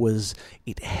did was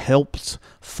it helped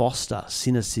foster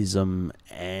cynicism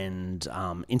and,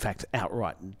 in fact,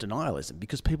 outright denialism,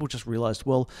 because people just realised,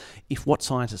 well, if what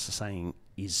scientists are saying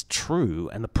is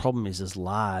true and the problem is as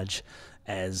large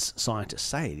as scientists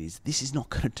say it is, this is not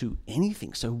going to do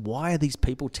anything. So why are these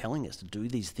people telling us to do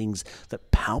these things that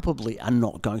palpably are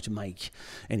not going to make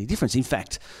any difference? In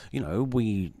fact, you know,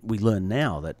 we learn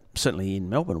now that certainly in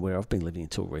Melbourne, where I've been living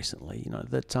until recently, you know,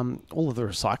 that all of the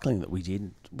recycling that we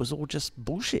did was all just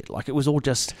bullshit. Like, it was all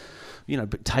just, you know,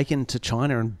 taken to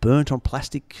China and burnt on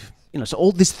plastic. You know, so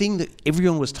all this thing that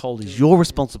everyone was told is you're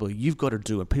responsible, you've got to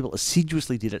do, and people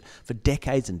assiduously did it for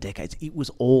decades and decades. It was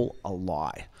all a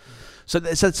lie. So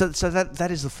that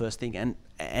is the first thing,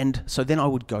 and so then I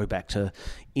would go back to,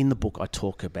 in the book I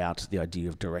talk about the idea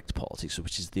of direct politics,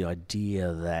 which is the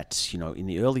idea that, you know, in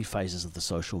the early phases of the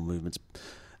social movements,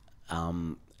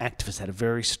 activists had a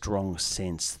very strong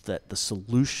sense that the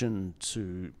solution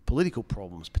to political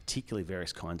problems, particularly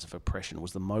various kinds of oppression,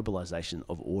 was the mobilisation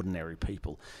of ordinary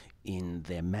people in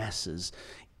their masses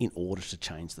in order to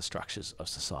change the structures of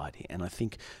society. And I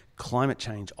think climate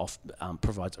change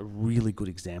provides a really good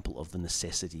example of the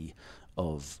necessity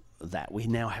of that. We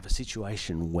now have a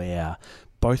situation where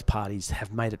both parties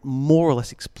have made it more or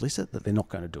less explicit that they're not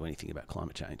going to do anything about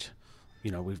climate change.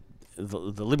 You know,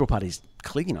 the Liberal Party's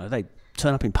clear, you know, they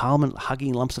turn up in Parliament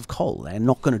hugging lumps of coal. They're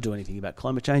not going to do anything about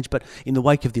climate change. But in the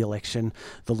wake of the election,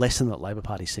 the lesson that Labor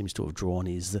Party seems to have drawn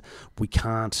is that we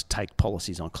can't take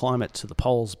policies on climate to the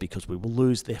polls because we will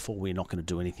lose. Therefore, we're not going to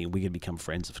do anything. We're going to become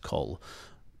friends of coal.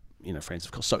 You know, friends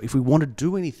of coal. So if we want to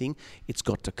do anything, it's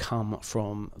got to come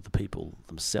from the people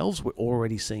themselves. We're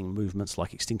already seeing movements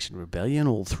like Extinction Rebellion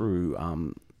all through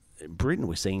Britain.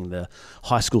 We're seeing the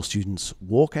high school students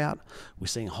walk out. We're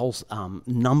seeing a whole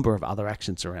number of other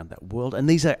actions around that world. And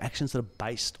these are actions that are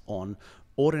based on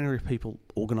ordinary people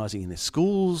organising in their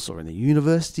schools or in their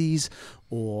universities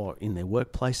or in their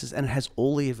workplaces. And it has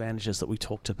all the advantages that we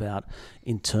talked about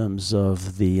in terms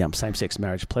of the same-sex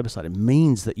marriage plebiscite. It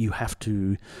means that you have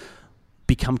to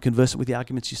become conversant with the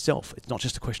arguments yourself. It's not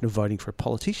just a question of voting for a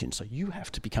politician. So you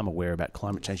have to become aware about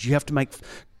climate change. You have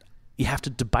to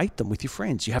debate them with your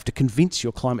friends. You have to convince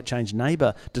your climate change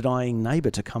denying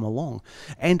neighbour to come along.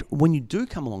 And when you do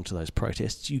come along to those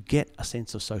protests, you get a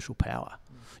sense of social power.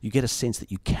 You get a sense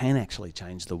that you can actually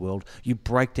change the world. You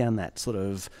break down that sort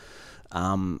of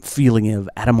feeling of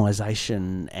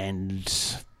atomisation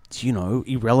and, you know,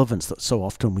 irrelevance that so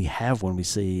often we have when we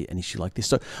see an issue like this.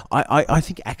 So I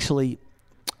think actually,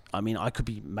 I mean, I could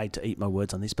be made to eat my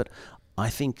words on this, but I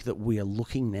think that we are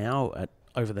looking now at,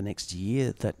 over the next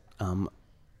year, that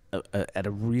at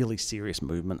a really serious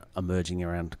movement emerging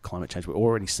around climate change. We're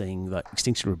already seeing that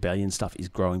Extinction Rebellion stuff is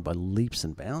growing by leaps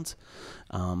and bounds.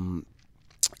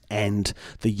 And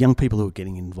the young people who are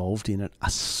getting involved in it are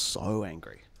so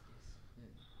angry.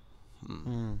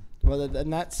 Well,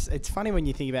 and it's funny when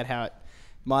you think about how it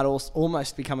might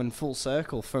almost become in full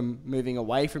circle from moving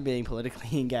away from being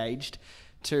politically engaged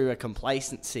to a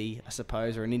complacency, I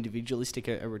suppose, or an individualistic,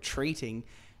 a retreating.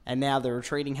 And now the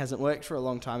retreating hasn't worked for a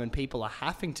long time, and people are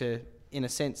having to, in a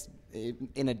sense,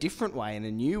 in a different way, in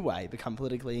a new way, become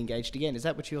politically engaged again. Is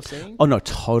that what you're seeing? Oh, no,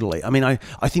 totally. I mean, I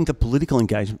think the political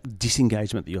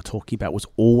disengagement that you're talking about was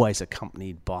always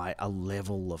accompanied by a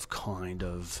level of kind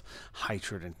of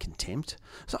hatred and contempt.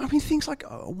 So, I mean, things like,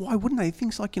 why wouldn't they?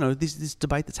 Things like, you know, this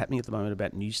debate that's happening at the moment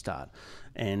about Newstart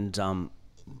and,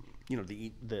 you know,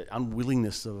 the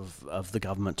unwillingness of the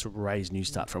government to raise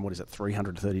Newstart from, what is it,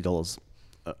 $330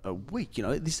 a week, you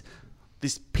know, this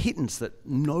pittance that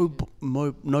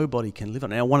nobody can live on.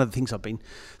 Now, one of the things I've been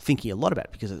thinking a lot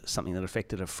about, because it's something that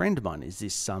affected a friend of mine, is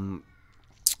this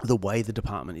the way the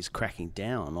department is cracking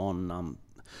down on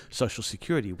Social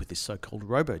Security with this so-called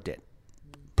robo-debt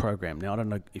program. Now, I don't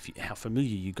know how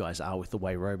familiar you guys are with the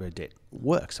way robo-debt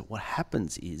works. So what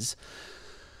happens is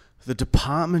the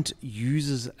department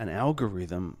uses an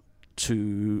algorithm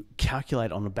to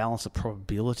calculate on a balance of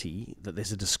probability that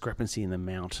there's a discrepancy in the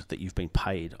amount that you've been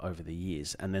paid over the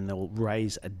years, and then they'll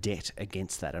raise a debt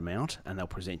against that amount, and they'll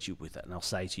present you with it, and they'll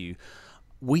say to you,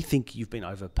 we think you've been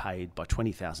overpaid by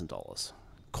 $20,000.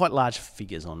 quite large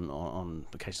figures on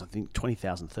occasion. I think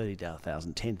 $20,000,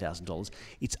 $30,000, $10,000.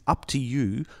 It's up to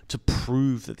you to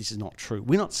prove that this is not true.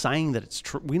 We're not saying that it's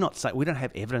true. We don't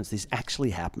have evidence this actually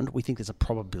happened. We think there's a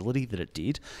probability that it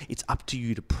did. It's up to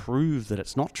you to prove that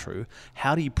it's not true.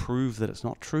 How do you prove that it's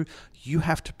not true? You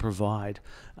have to provide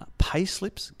pay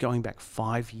slips going back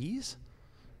 5 years.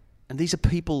 And these are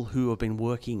people who have been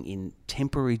working in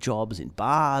temporary jobs in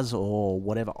bars or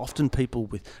whatever, often people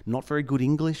with not very good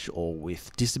English or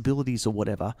with disabilities or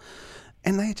whatever.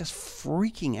 And they are just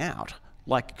freaking out,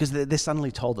 because they're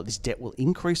suddenly told that this debt will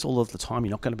increase all of the time.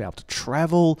 You're not going to be able to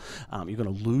travel. You're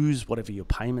going to lose whatever your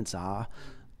payments are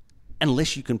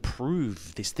unless you can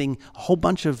prove this thing. A whole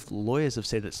bunch of lawyers have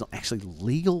said that it's not actually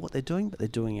legal what they're doing, but they're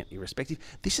doing it irrespective.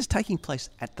 This is taking place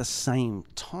at the same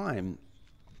time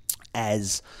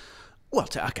as... Well,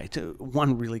 to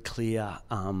one really clear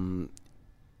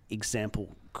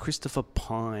example, Christopher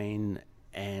Pyne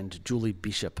and Julie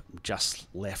Bishop just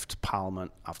left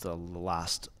Parliament after the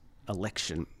last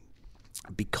election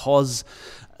because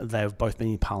they've both been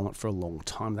in Parliament for a long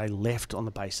time. They left on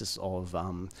the basis of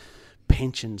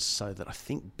pensions, so that I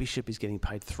think Bishop is getting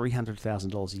paid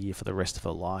 $300,000 a year for the rest of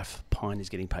her life. Pyne is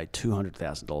getting paid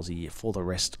 $200,000 a year for the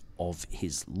rest of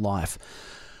his life.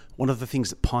 One of the things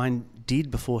that Pyne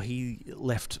did before he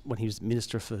left when he was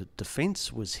Minister for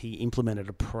Defence was he implemented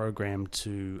a program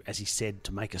to, as he said,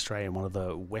 to make Australia one of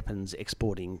the weapons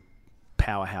exporting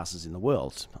powerhouses in the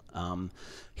world.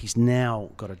 He's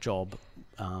now got a job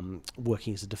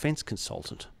working as a defence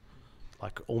consultant,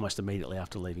 almost immediately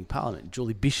after leaving Parliament.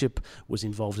 Julie Bishop was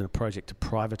involved in a project to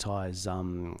privatise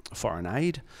foreign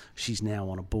aid. She's now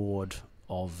on a board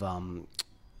of...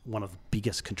 one of the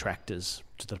biggest contractors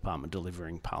to the department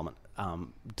delivering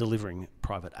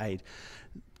private aid.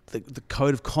 The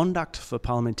code of conduct for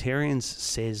parliamentarians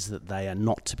says that they are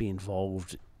not to be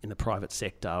involved in the private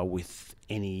sector with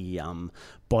any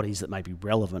bodies that may be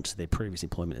relevant to their previous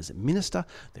employment as a minister.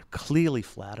 They've clearly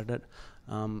flouted it.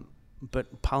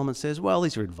 But Parliament says, well,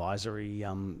 these are advisory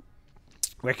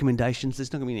recommendations.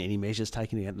 There's not going to be any measures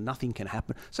taken together. Nothing can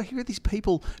happen. So here are these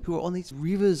people who are on these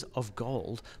rivers of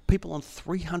gold, people on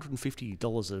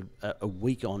 $350 a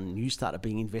week on Newstart are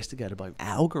being investigated by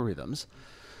algorithms.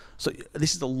 So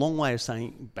this is a long way of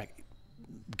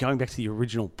going back to the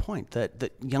original point,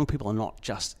 that young people are not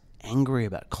just angry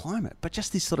about climate, but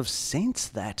just this sort of sense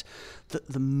that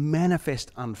the manifest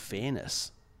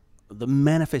unfairness, the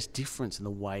manifest difference in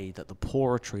the way that the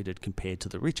poor are treated compared to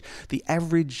the rich. The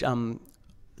average...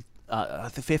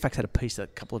 the Fairfax had a piece a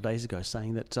couple of days ago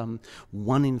saying that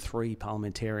 1 in 3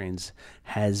 parliamentarians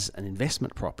has an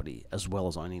investment property as well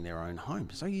as owning their own home.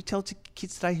 So you tell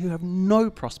kids today who have no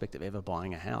prospect of ever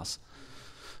buying a house.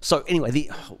 So anyway,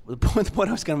 the point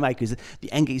I was going to make is that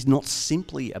the anger is not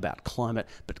simply about climate,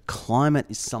 but climate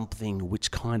is something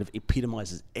which kind of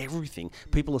epitomises everything.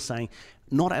 People are saying,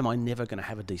 not am I never going to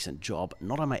have a decent job,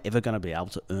 not am I ever going to be able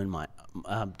to earn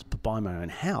to buy my own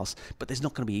house, but there's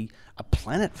not going to be a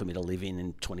planet for me to live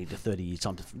in 20 to 30 years'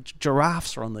 time.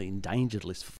 Giraffes are on the endangered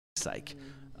list, for f***'s sake.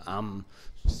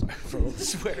 Sorry for all the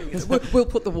swearing. We'll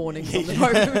put the warnings on the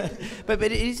note. But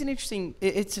it is an interesting...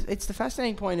 It's the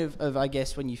fascinating point of, I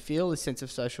guess, when you feel this sense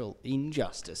of social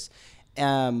injustice,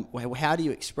 how do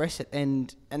you express it?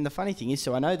 And the funny thing is,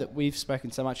 so I know that we've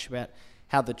spoken so much about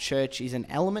how the church is an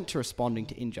element to responding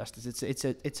to injustice.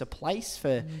 It's a place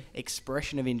for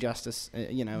expression of injustice,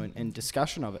 and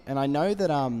discussion of it. And I know that,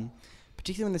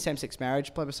 particularly when the same-sex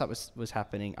marriage plebiscite was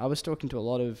happening, I was talking to a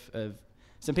lot of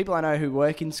some people I know who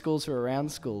work in schools, who are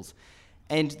around schools,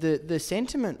 and the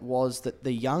sentiment was that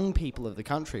the young people of the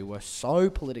country were so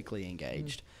politically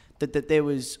engaged that there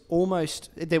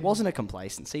wasn't a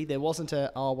complacency, there wasn't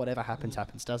whatever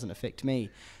happens, doesn't affect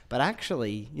me. But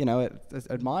actually,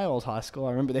 at my old high school,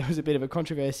 I remember there was a bit of a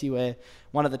controversy where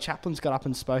one of the chaplains got up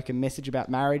and spoke a message about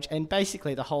marriage, and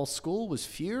basically the whole school was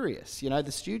furious.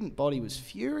 The student body was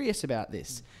furious about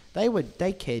this.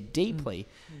 They cared deeply.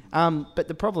 But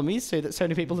the problem is, too, that so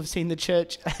many people have seen the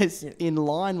church as in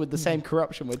line with the same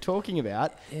corruption we're talking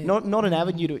about, not an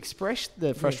avenue to express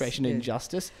the frustration and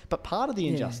injustice, but part of the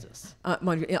injustice.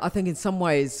 I think in some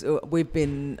ways we've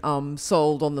been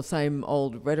sold on the same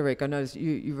old rhetoric. I noticed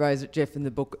you raised it, Jeff, in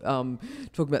the book,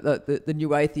 talking about the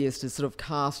new atheist is sort of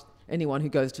cast anyone who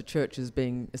goes to church as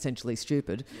being essentially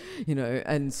stupid,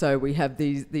 and so we have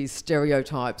these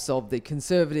stereotypes of the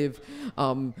conservative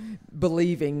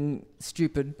believing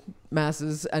stupid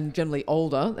masses and generally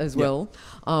older as well.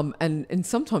 And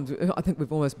sometimes I think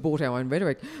we've almost bought our own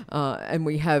rhetoric, and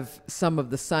we have some of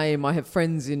the same. I have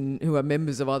friends who are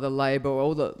members of either Labor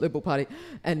or the Liberal Party,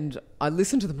 and I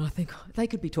listen to them and I think they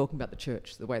could be talking about the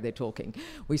church the way they're talking.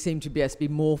 We seem to be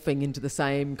morphing into the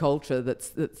same culture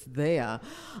that's there.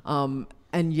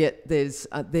 And yet there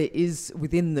is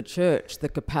within the church the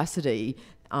capacity,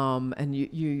 and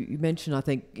you mentioned, I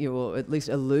think, or at least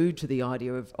allude to the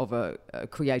idea of a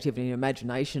creativity and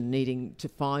imagination needing to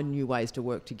find new ways to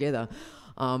work together.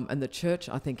 And the church,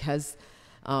 I think, has,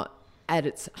 at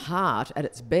its heart, at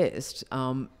its best,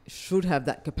 should have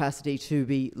that capacity to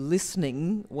be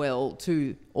listening well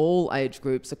to all age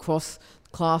groups across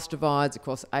class divides,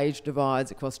 across age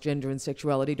divides, across gender and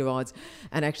sexuality divides,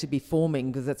 and actually be forming,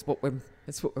 because that's what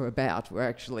we're about. We're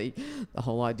actually, the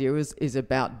whole idea is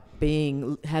about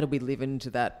being, how do we live into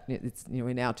that? It's,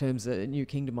 in our terms, a new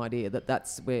kingdom idea,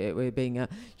 that's where we're being a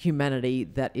humanity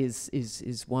that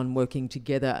is one working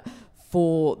together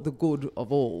for the good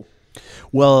of all.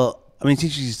 Well, I mean, it's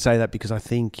interesting to say that, because I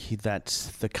think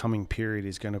that the coming period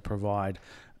is going to provide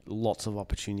lots of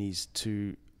opportunities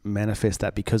to manifest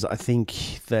that, because I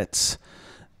think that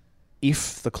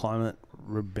if the climate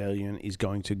rebellion is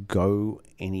going to go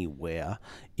anywhere,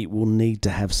 it will need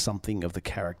to have something of the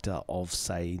character of,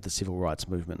 say, the civil rights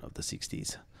movement of the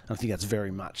 60s. And I think that's very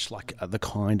much like the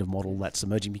kind of model that's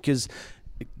emerging, because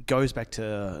it goes back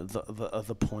to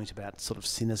the point about sort of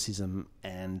cynicism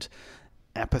and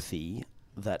apathy,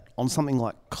 that on something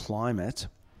like climate,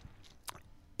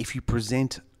 if you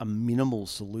present a minimal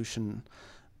solution,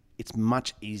 it's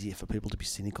much easier for people to be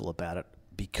cynical about it,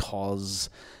 because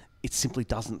it simply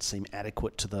doesn't seem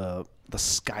adequate to the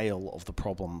scale of the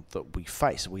problem that we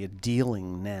face. We are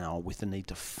dealing now with the need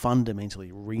to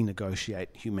fundamentally renegotiate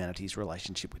humanity's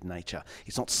relationship with nature.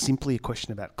 It's not simply a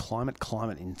question about climate.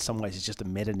 Climate, in some ways, is just a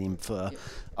metonym for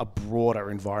a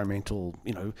broader environmental,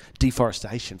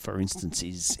 deforestation, for instance,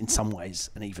 is in some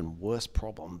ways an even worse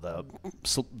problem. The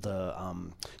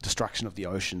destruction of the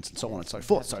oceans and so on and so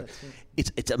forth. So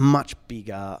it's a much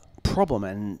bigger problem,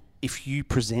 and if you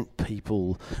present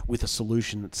people with a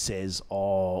solution that says,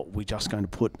 we're just going to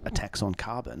put a tax on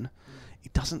carbon,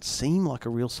 it doesn't seem like a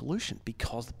real solution,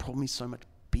 because the problem is so much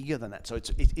bigger than that. So it's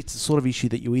the sort of issue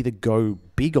that you either go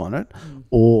big on it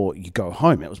or you go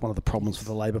home. It was one of the problems for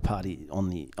the Labor Party on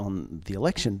the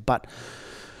election. But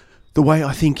the way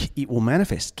I think it will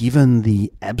manifest, given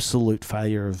the absolute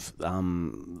failure of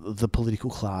the political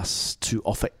class to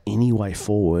offer any way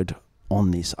forward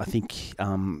on this, I think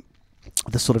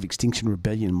the sort of Extinction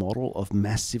Rebellion model of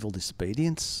mass civil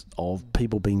disobedience, of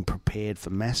people being prepared for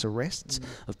mass arrests,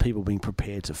 of people being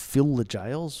prepared to fill the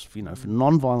jails, for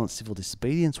non-violent civil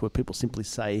disobedience, where people simply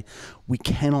say, we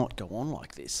cannot go on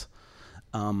like this.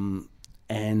 And,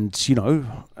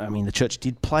 I mean, the church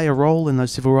did play a role in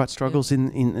those civil rights struggles in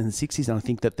the 60s, and I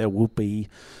think that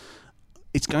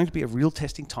it's going to be a real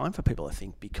testing time for people, I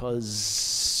think,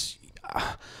 because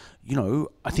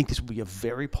I think this will be a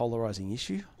very polarising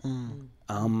issue.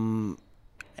 And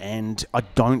I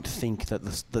don't think that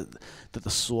the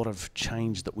sort of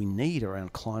change that we need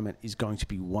around climate is going to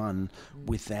be one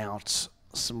without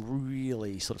some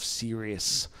really sort of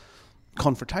serious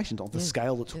confrontations on the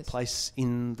scale that took place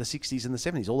in the 60s and the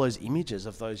 70s. All those images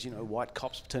of those, white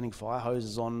cops turning fire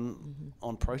hoses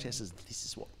on protesters, this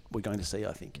is what we're going to see,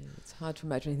 I think. It's hard to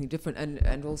imagine anything different,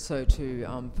 and also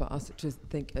to for us to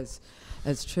think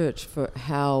as church for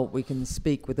how we can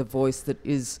speak with a voice that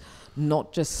is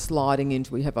not just sliding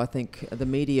into. We have, I think, the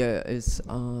media is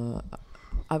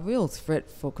a real threat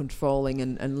for controlling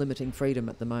and limiting freedom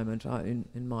at the moment.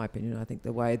 In my opinion, I think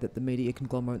the way that the media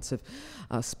conglomerates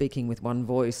are speaking with one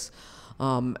voice,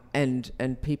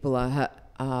 and people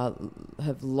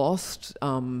have lost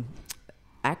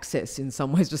access in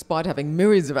some ways, despite having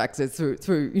myriads of access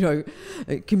through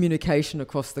communication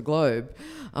across the globe,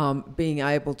 being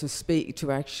able to speak,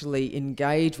 to actually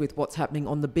engage with what's happening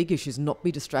on the big issues, not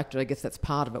be distracted. I guess that's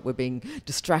part of it. We're being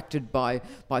distracted by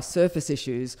surface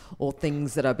issues or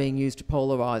things that are being used to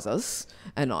polarise us.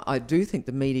 And I do think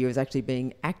the media is actually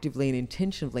being actively and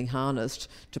intentionally harnessed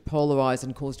to polarise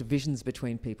and cause divisions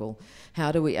between people.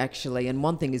 How do we actually, and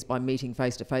one thing is by meeting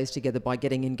face to face together, by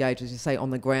getting engaged, as you say, on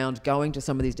the ground, going to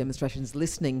some of these demonstrations,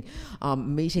 listening,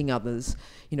 meeting others,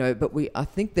 but I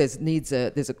think there's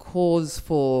a cause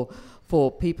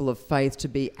for people of faith to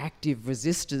be active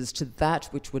resistors to that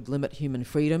which would limit human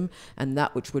freedom, and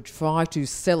that which would try to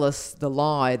sell us the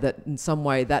lie that in some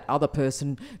way that other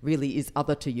person really is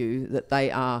other to you, that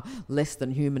they are less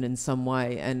than human in some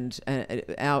way, and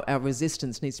our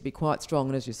resistance needs to be quite strong.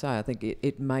 And as you say, I think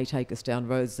it may take us down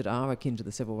roads that are akin to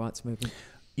the civil rights movement.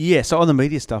 Yeah, so on the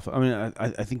media stuff, I mean,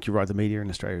 I think you're right. The media in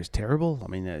Australia is terrible. I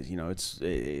mean,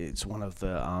 it's one of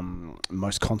the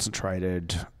most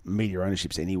concentrated media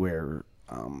ownerships anywhere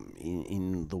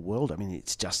in the world. I mean,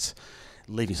 it's just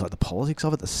leaving aside the politics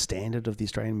of it. The standard of the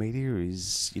Australian media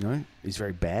is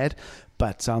very bad.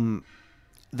 But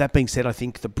that being said, I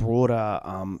think the broader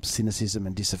cynicism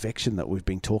and disaffection that we've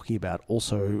been talking about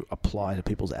also apply to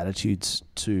people's attitudes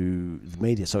to the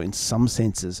media. So in some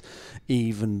senses,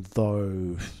 even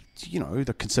though,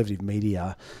 the conservative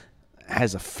media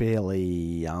has a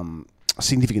fairly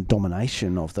significant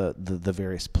domination of the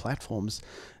various platforms,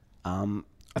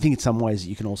 I think in some ways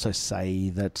you can also say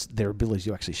that their ability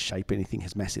to actually shape anything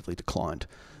has massively declined.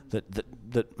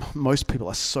 That most people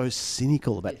are so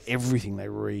cynical about everything they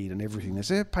read and everything they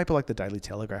say. A paper like the Daily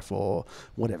Telegraph or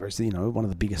whatever is one of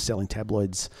the biggest selling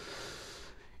tabloids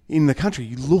in the country.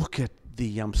 You look at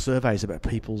the surveys about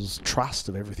people's trust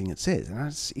of everything it says, and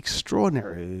it's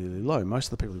extraordinarily low. Most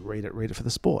of the people who read it for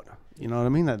the sport. You know what I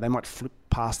mean? They might flip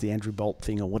past the Andrew Bolt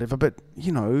thing or whatever, but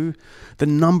the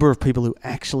number of people who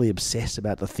actually obsess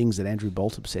about the things that Andrew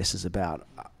Bolt obsesses about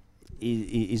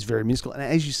is very minuscule. And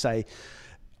as you say,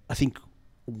 I think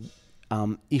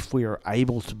if we are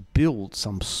able to build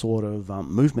some sort of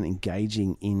movement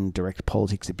engaging in direct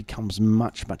politics, it becomes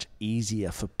much, much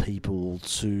easier for people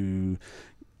to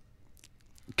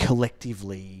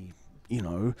collectively,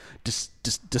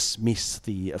 dismiss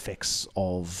the effects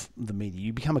of the media.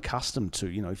 You become accustomed to,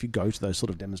 if you go to those sort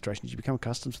of demonstrations, you become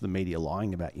accustomed to the media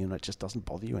lying about you, and it just doesn't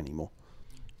bother you anymore.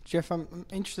 Jeff, I'm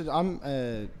interested. I'm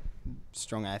a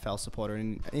strong AFL supporter,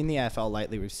 and in the AFL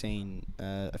lately we've seen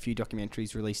a few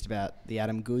documentaries released about the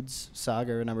Adam Goodes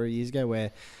saga a number of years ago,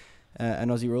 where an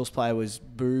Aussie rules player was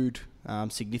booed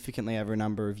significantly over a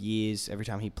number of years every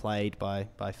time he played by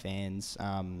fans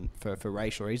for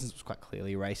racial reasons. It was quite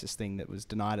clearly a racist thing that was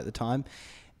denied at the time.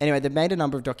 Anyway, they've made a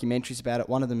number of documentaries about it.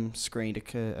 One of them screened a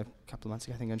couple of months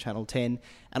ago, I think, on Channel 10.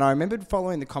 And I remembered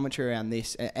following the commentary around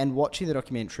this and watching the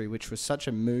documentary, which was such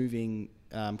a moving,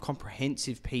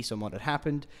 comprehensive piece on what had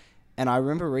happened. And I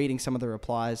remember reading some of the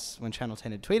replies when Channel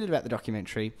 10 had tweeted about the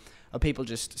documentary of people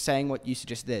just saying what you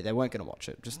suggested there. They weren't going to watch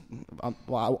it. Just,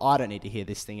 I don't need to hear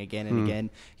this thing again and again.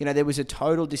 There was a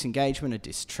total disengagement, a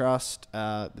distrust.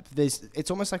 It's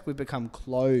almost like we've become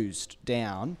closed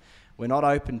down. We're not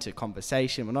open to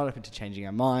conversation. We're not open to changing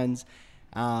our minds.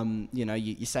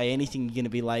 You say anything, you're going to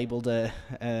be labelled a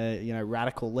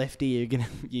radical lefty.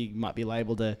 You might be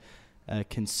labelled a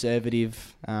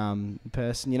conservative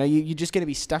person. You're just going to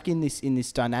be stuck in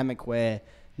this dynamic where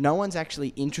no one's actually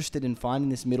interested in finding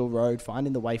this middle road,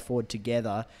 finding the way forward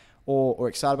together, or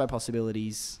excited by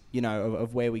possibilities,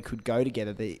 of where we could go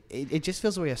together. It just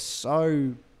feels we are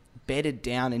so bedded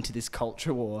down into this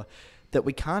culture war that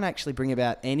we can't actually bring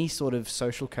about any sort of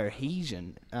social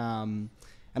cohesion. And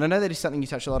I know that is something you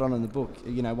touch a lot on in the book.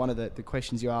 One of the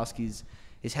questions you ask is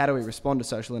how do we respond to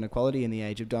social inequality in the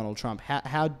age of Donald Trump?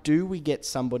 How do we get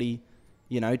somebody,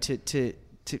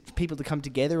 to people to come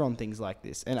together on things like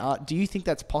this? And do you think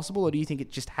that's possible, or do you think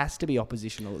it just has to be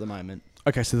oppositional at the moment?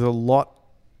 Okay, so there's a lot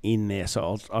in there,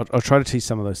 so I'll try to tease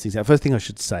some of those things out. First thing I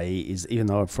should say is, even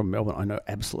though I'm from Melbourne, I know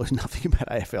absolutely nothing about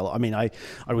AFL. I mean, I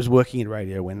was working in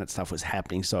radio when that stuff was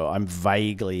happening, so I'm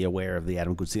vaguely aware of the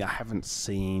Adam Goodes thing. I haven't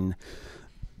seen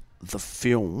the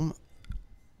film,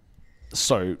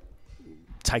 so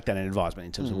take that in advisement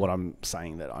in terms of what I'm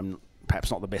saying, that I'm perhaps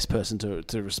not the best person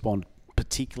to respond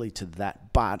particularly to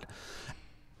that. But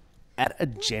at a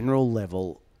general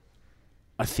level,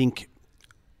 I think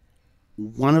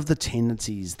one of the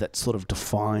tendencies that sort of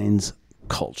defines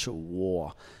culture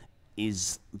war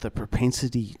is the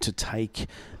propensity to take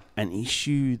an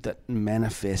issue that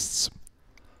manifests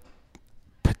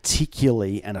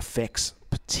particularly and affects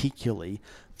particularly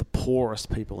the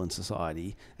poorest people in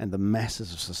society and the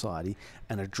masses of society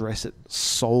and address it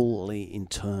solely in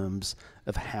terms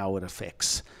of how it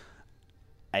affects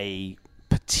a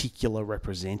particular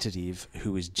representative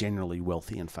who is generally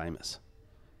wealthy and famous.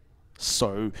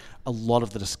 So a lot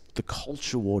of the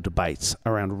culture war debates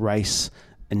around race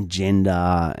and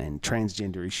gender and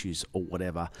transgender issues or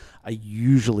whatever are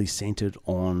usually centered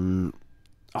on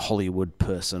a Hollywood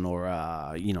person or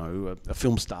a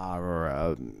film star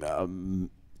or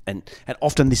and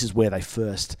often this is where they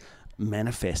first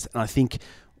manifest. And I think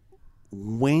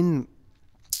when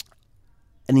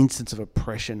an instance of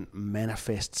oppression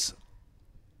manifests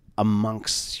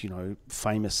amongst,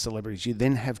 famous celebrities, you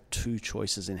then have two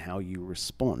choices in how you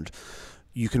respond.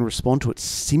 You can respond to it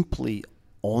simply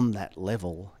on that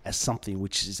level as something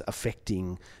which is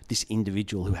affecting this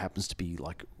individual who happens to be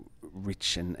like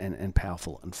rich and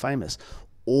powerful and famous.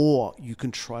 or you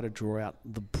can try to draw out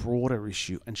the broader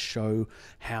issue and show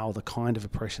how the kind of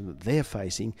oppression that they're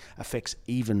facing affects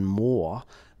even more,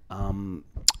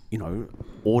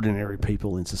 ordinary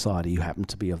people in society who happen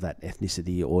to be of that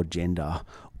ethnicity or gender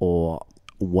or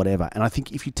whatever. And I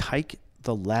think if you take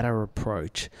the latter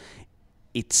approach,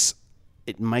 it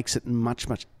makes it much,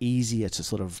 much easier to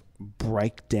sort of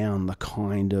break down the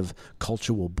kind of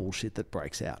cultural bullshit that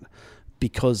breaks out.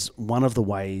 Because one of the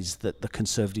ways that the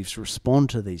Conservatives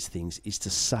respond to these things is to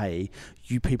say,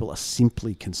 you people are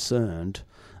simply concerned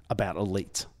about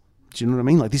elite. Do you know what I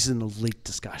mean? Like, this is an elite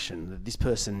discussion. This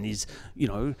person is,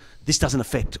 this doesn't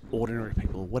affect ordinary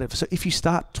people or whatever. So if you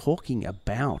start talking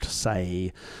about,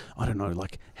 say, I don't know,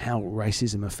 like how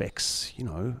racism affects,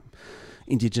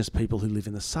 Indigenous people who live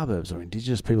in the suburbs, or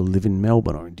Indigenous people who live in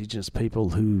Melbourne, or Indigenous people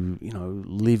who,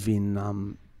 live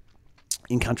in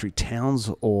country towns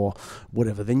or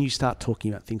whatever, then you start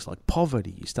talking about things like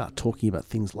poverty, you start talking about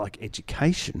things like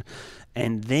education,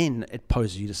 and then it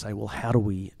poses you to say, well, how do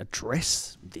we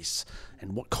address this,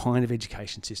 and what kind of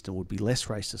education system would be less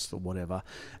racist or whatever?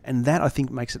 And that, I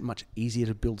think, makes it much easier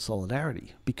to build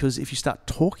solidarity, because if you start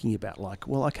talking about like,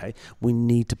 well, okay, we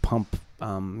need to pump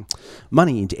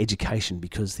money into education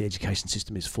because the education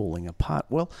system is falling apart.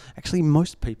 Well, actually,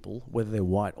 most people, whether they're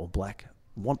white or black,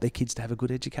 want their kids to have a good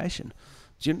education.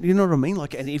 Do you know what I mean?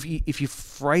 Like, and if you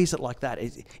phrase it like that,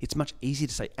 it's much easier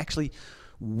to say, actually,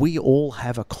 we all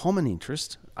have a common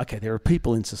interest. Okay, there are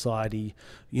people in society,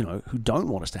 who don't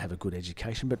want us to have a good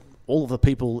education, but all of the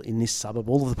people in this suburb,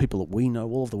 all of the people that we know,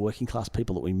 all of the working class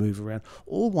people that we move around,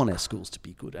 all want our schools to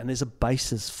be good. And there's a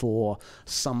basis for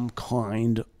some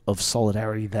kind of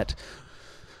solidarity that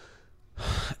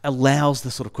allows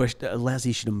the sort of question, allows the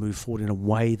issue to move forward in a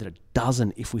way that it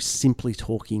doesn't if we're simply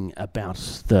talking about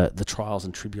the trials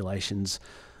and tribulations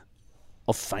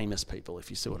of famous people, if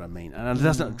you see what I mean. And it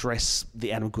doesn't address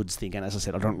the Adam Goodes thing. And as I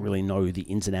said, I don't really know the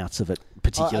ins and outs of it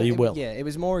particularly well. Yeah, it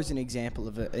was more as an example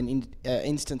of an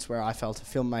instance where I felt a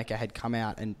filmmaker had come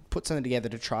out and put something together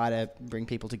to try to bring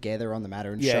people together on the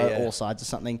matter and show all sides of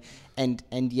something. And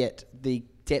yet the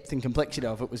depth and complexity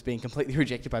of it was being completely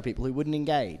rejected by people who wouldn't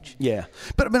engage. Yeah.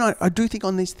 But I mean, I do think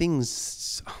on these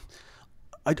things,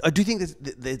 I do think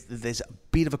there's a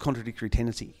bit of a contradictory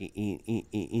tendency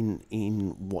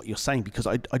in what you're saying, because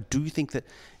I do think that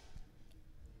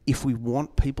if we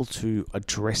want people to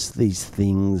address these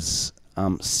things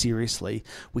seriously,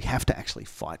 we have to actually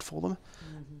fight for them.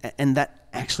 Mm-hmm. And that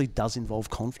actually does involve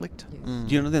conflict. Yes.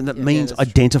 Do you know that means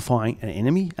identifying an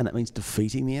enemy, and that means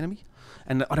defeating the enemy.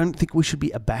 And I don't think we should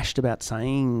be abashed about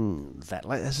saying that.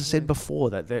 Like, as I said before,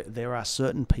 that there are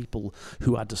certain people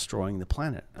who are destroying the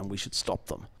planet, and we should stop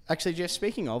them. Actually, Jeff,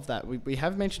 speaking of that, we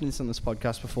have mentioned this on this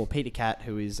podcast before. Peter Catt,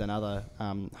 who is another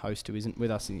host who isn't with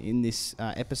us in this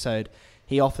episode,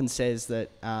 he often says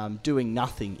that doing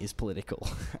nothing is political.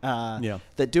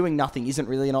 That doing nothing isn't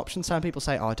really an option. Some people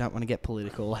say, I don't want to get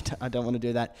political. I don't want to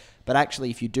do that. But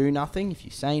actually, if you do nothing, if you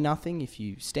say nothing, if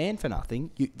you stand for nothing,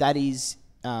 that is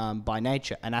by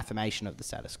nature an affirmation of the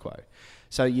status quo.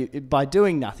 So by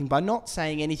doing nothing, by not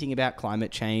saying anything about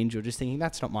climate change or just thinking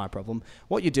that's not my problem,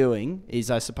 what you're doing is,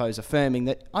 I suppose, affirming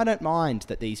that I don't mind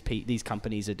that these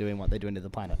companies are doing what they're doing to the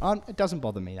planet. It doesn't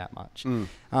bother me that much.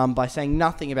 By saying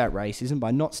nothing about racism, by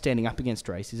not standing up against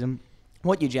racism,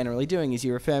 what you're generally doing is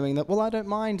you're affirming that, well, I don't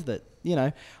mind that,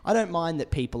 I don't mind that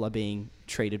people are being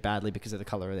treated badly because of the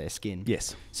colour of their skin.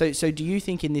 Yes. So do you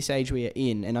think in this age we are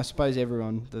in, and I suppose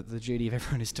everyone, the duty of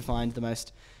everyone is to find the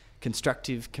most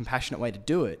constructive, compassionate way to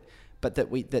do it, but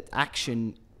that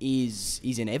action is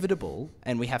inevitable,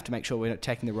 and we have to make sure we're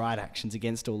taking the right actions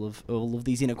against all of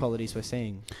these inequalities we're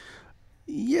seeing?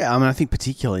 Yeah, I mean, I think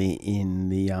particularly in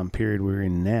the period we're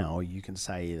in now, you can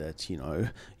say that,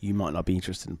 you might not be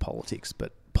interested in politics,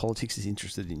 but politics is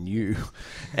interested in you.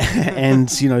 And,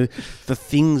 the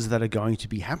things that are going to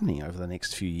be happening over the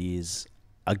next few years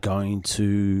are going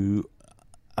to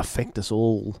affect us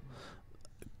all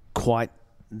quite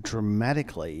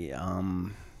dramatically.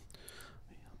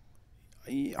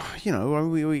 We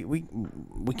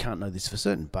can't know this for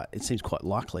certain, but it seems quite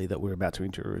likely that we're about to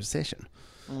enter a recession.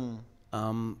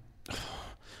 I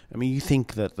mean, you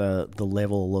think that the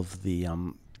level of the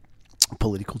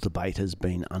political debate has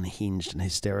been unhinged and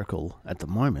hysterical at the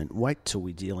moment. Wait till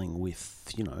we're dealing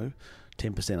with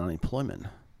 10% unemployment.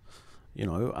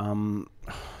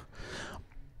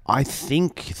 I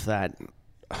think that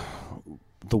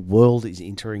the world is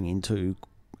entering into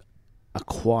a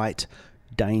quite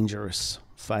dangerous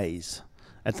phase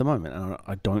at the moment, and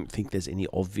I don't think there's any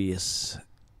obvious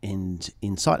end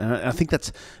in sight. And I think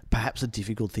that's perhaps a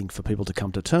difficult thing for people to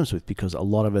come to terms with, because a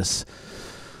lot of us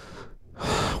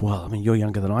Well, I mean, you're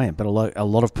younger than I am, but a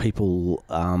lot of people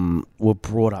were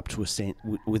brought up to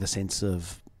with a sense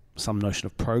of some notion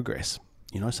of progress.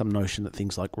 Some notion that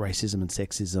things like racism and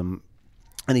sexism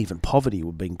and even poverty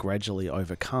were being gradually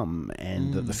overcome,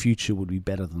 and that the future would be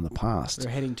better than the past.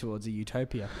 We're heading towards a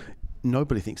utopia.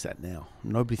 Nobody thinks that now.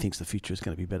 Nobody thinks the future is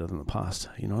going to be better than the past.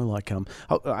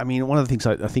 I mean, one of the things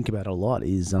I think about a lot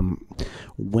is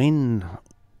when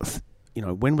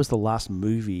was the last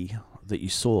movie that you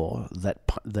saw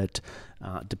that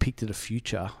depicted a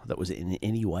future that was in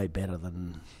any way better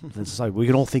than society? We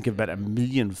can all think of about 1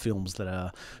 million films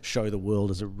that show the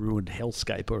world as a ruined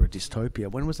hellscape or a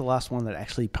dystopia. When was the last one that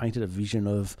actually painted a vision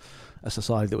of a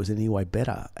society that was in any way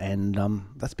better? And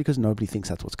that's because nobody thinks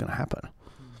that's what's going to happen.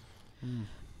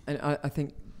 And I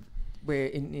think where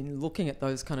in looking at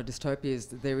those kind of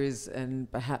dystopias, there is,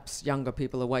 and perhaps younger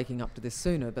people are waking up to this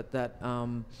sooner, but that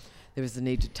there is the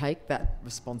need to take that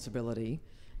responsibility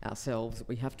ourselves.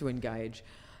 We have to engage,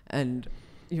 and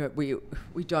we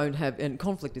don't have, and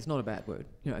conflict is not a bad word.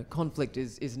 Conflict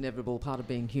is inevitable, part of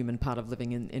being human, part of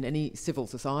living in any civil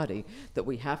society. That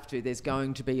we have to. There's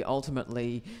going to be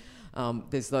ultimately.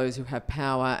 There's those who have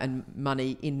power and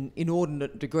money in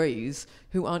inordinate degrees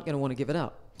who aren't going to want to give it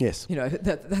up. Yes.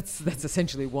 That's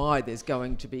essentially why there's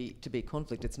going to be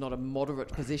conflict. It's not a moderate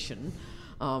position.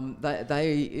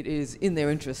 It is in their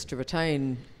interest to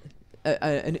retain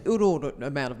an inordinate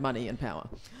amount of money and power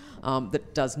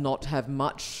that does not have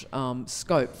much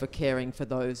scope for caring for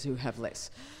those who have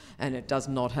less. And it does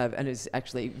not have, and is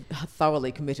actually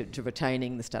thoroughly committed to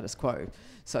retaining the status quo.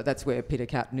 So that's where Peter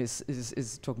Catton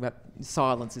is talking about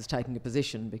silence is taking a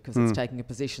position, because it's taking a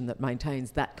position that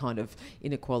maintains that kind of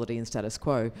inequality and status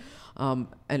quo. And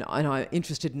I'm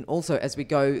interested in also, as we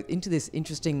go into this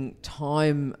interesting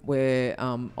time where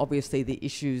obviously the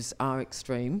issues are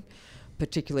extreme,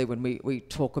 particularly when we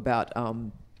talk about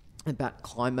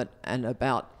climate and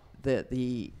about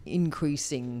the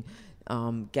increasing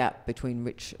gap between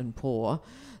rich and poor,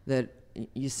 that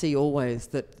you see always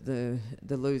that the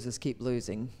losers keep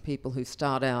losing. People who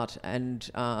start out and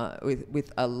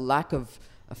with a lack of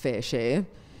a fair share,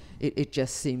 it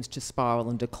just seems to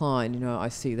spiral and decline. I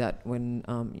see that when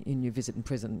in your visit in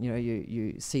prison,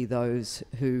 you see those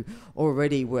who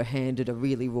already were handed a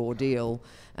really raw deal,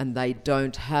 and they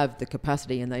don't have the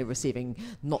capacity, and they're receiving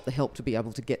not the help to be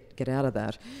able to get out of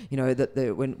that.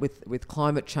 When with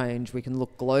climate change, we can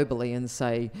look globally and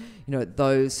say,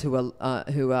 those who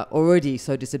are already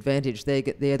so disadvantaged,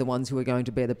 they're the ones who are going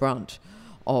to bear the brunt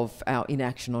of our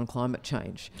inaction on climate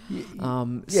change.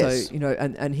 Yes. So,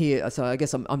 and here, so I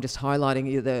guess I'm just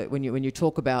highlighting when you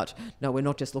talk about, no, we're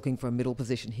not just looking for a middle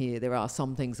position here. There are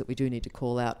some things that we do need to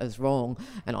call out as wrong,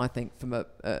 and I think from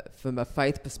a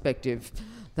faith perspective,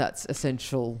 that's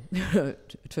essential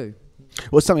too.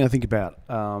 Well, it's something I think about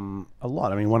a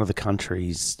lot. I mean, one of the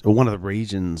countries, or one of the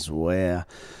regions where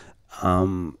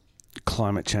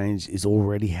climate change is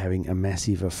already having a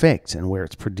massive effect, and where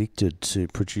it's predicted to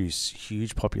produce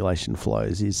huge population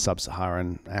flows, is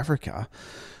sub-Saharan Africa.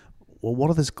 Well,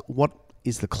 what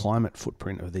is the climate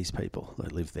footprint of these people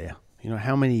that live there?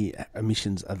 How many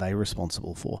emissions are they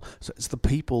responsible for? So it's the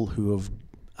people who have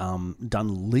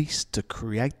done least to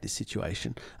create this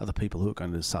situation are the people who are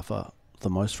going to suffer the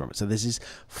most from it. So there's this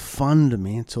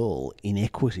fundamental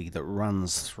inequity that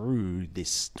runs through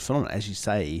this phenomenon, as you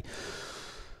say.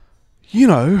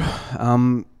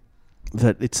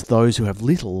 That it's those who have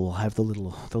little have the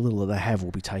little that they have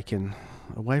will be taken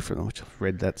away from them, which I've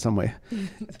read that somewhere.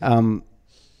 And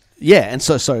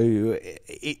so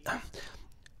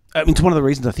it's one of the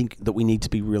reasons I think that we need to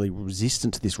be really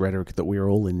resistant to this rhetoric that we're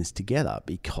all in this together,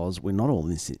 because we're not all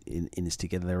in this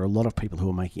together. There are a lot of people who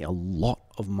are making a lot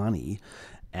of money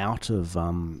out of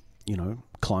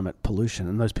climate pollution,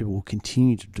 and those people will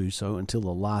continue to do so until the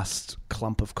last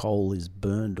clump of coal is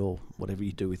burned or whatever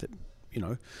you do with it.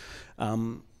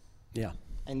 And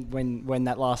when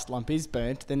that last lump is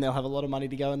burnt, then they'll have a lot of money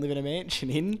to go and live in a mansion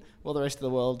in, while the rest of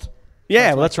the world.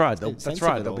 Yeah, well, that's right.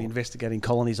 They'll be investigating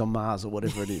colonies on Mars or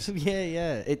whatever it is.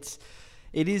 Yeah.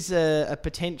 It is a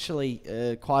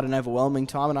potentially quite an overwhelming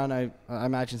time, and I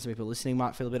imagine some people listening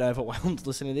might feel a bit overwhelmed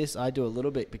listening to this. I do a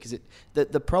little bit, because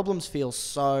the problems feel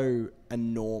so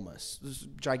enormous,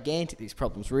 gigantic, these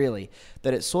problems really,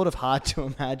 that it's sort of hard to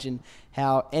imagine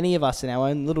how any of us in our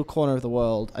own little corner of the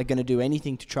world are going to do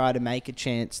anything to try to make a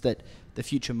chance that the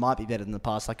future might be better than the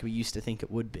past, like we used to think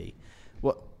it would be.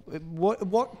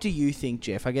 What do you think,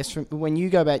 Jeff? I guess from when you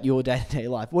go about your day-to-day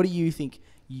life, what do you think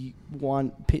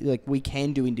we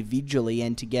can do individually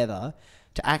and together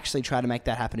to actually try to make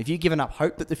that happen? Have you given up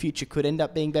hope that the future could end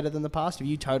up being better than the past? Have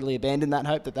you totally abandoned that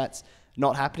hope that that's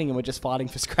not happening and we're just fighting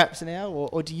for scraps now,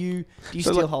 or do you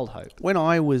So, still hold hope? When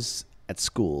I was at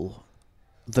school,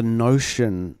 the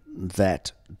notion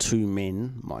that two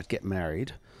men might get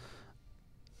married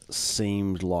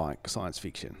seemed like science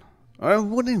fiction. It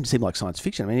wouldn't even seem like science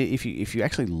fiction. I mean, if you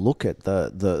actually look at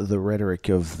the rhetoric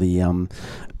of the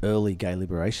early gay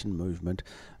liberation movement,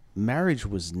 marriage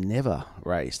was never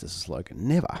raised as a slogan,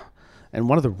 never. And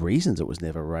one of the reasons it was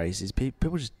never raised is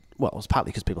people just, well, it was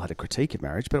partly because people had a critique of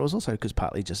marriage, but it was also because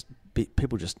partly just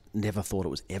people just never thought it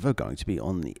was ever going to be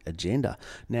on the agenda.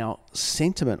 Now,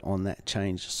 sentiment on that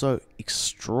changed so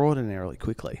extraordinarily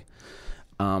quickly.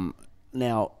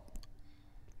 Now,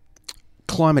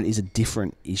 climate is a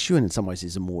different issue, and in some ways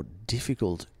is a more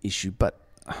difficult issue, but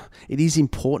it is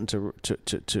important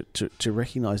to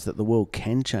recognise that the world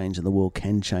can change, and the world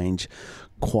can change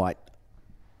quite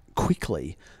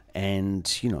quickly.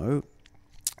 And, you know,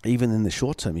 even in the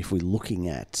short term, if we're looking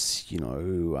at, you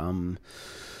know,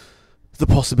 the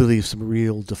possibility of some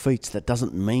real defeats, that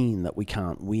doesn't mean that we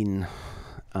can't win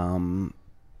in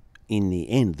the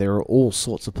end. There are all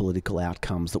sorts of political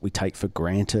outcomes that we take for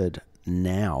granted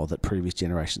now that previous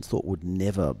generations thought would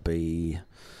never be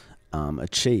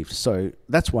achieved. So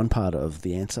that's one part of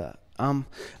the answer. And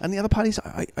the other part is,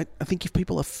 I think if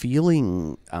people are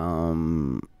feeling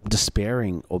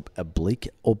despairing or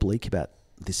bleak about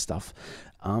this stuff,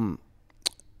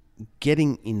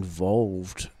 getting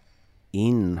involved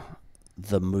in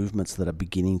the movements that are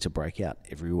beginning to break out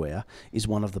everywhere is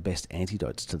one of the best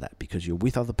antidotes to that, because you're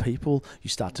with other people, you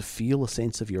start to feel a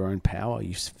sense of your own power,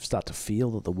 you start to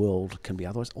feel that the world can be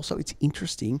otherwise. Also, it's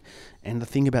interesting, and the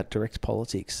thing about direct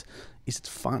politics is it's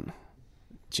fun.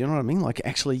 Do you know what I mean? Like,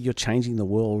 actually, you're changing the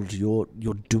world, you're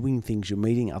doing things, you're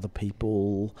meeting other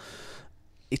people.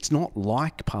 It's not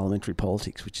like parliamentary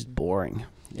politics, which is boring.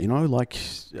 You know, like,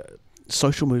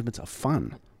 social movements are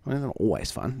fun. I mean, they're not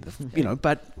always fun, you know,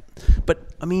 but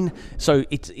I mean, so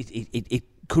it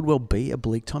could well be a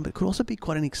bleak time, but it could also be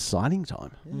quite an exciting time.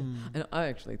 Yeah. And I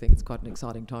actually think it's quite an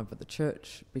exciting time for the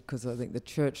church, because I think the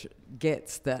church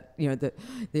gets that, you know,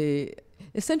 the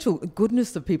essential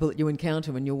goodness of people that you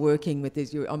encounter when you're working with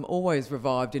this. I'm always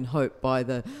revived in hope by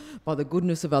the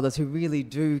goodness of others who really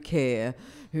do care,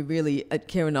 who really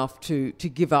care enough to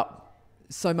give up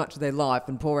so much of their life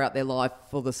and pour out their life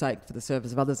for the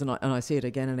service of others, and I see it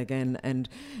again and again, and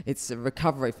it's a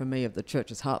recovery for me of the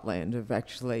church's heartland, of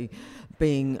actually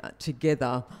being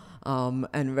together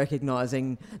and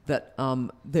recognising that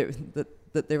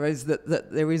that there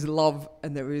is love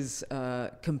and there is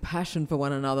compassion for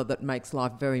one another that makes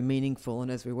life very meaningful,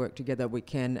 and as we work together we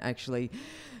can actually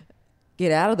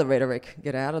get out of the rhetoric,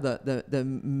 get out of the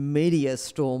media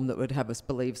storm that would have us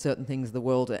believe certain things of the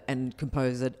world, and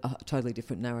compose a totally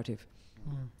different narrative.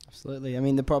 Absolutely. I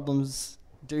mean, the problems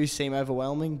do seem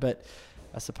overwhelming, but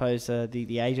I suppose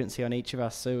the agency on each of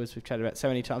us, Sue, as we've chatted about so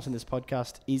many times in this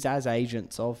podcast, is as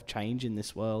agents of change in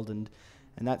this world, and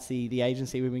that's the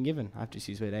agency we've been given. I've just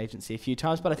used the word agency a few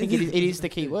times, but I think it is the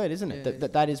key word, isn't it? Yeah,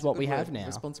 that is what we have now.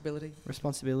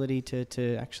 Responsibility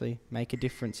to actually make a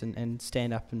difference and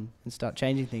stand up and start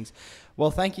changing things.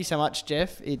 Well, thank you so much,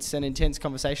 Jeff. It's an intense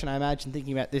conversation. I imagine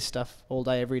thinking about this stuff all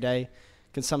day, every day,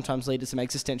 can sometimes lead to some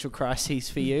existential crises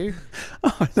for you.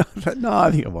 No, I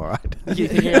think I'm all right. You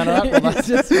think you're all right?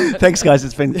 Thanks, guys.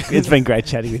 It's been great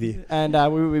chatting with you. And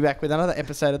we will be back with another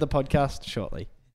episode of the podcast shortly.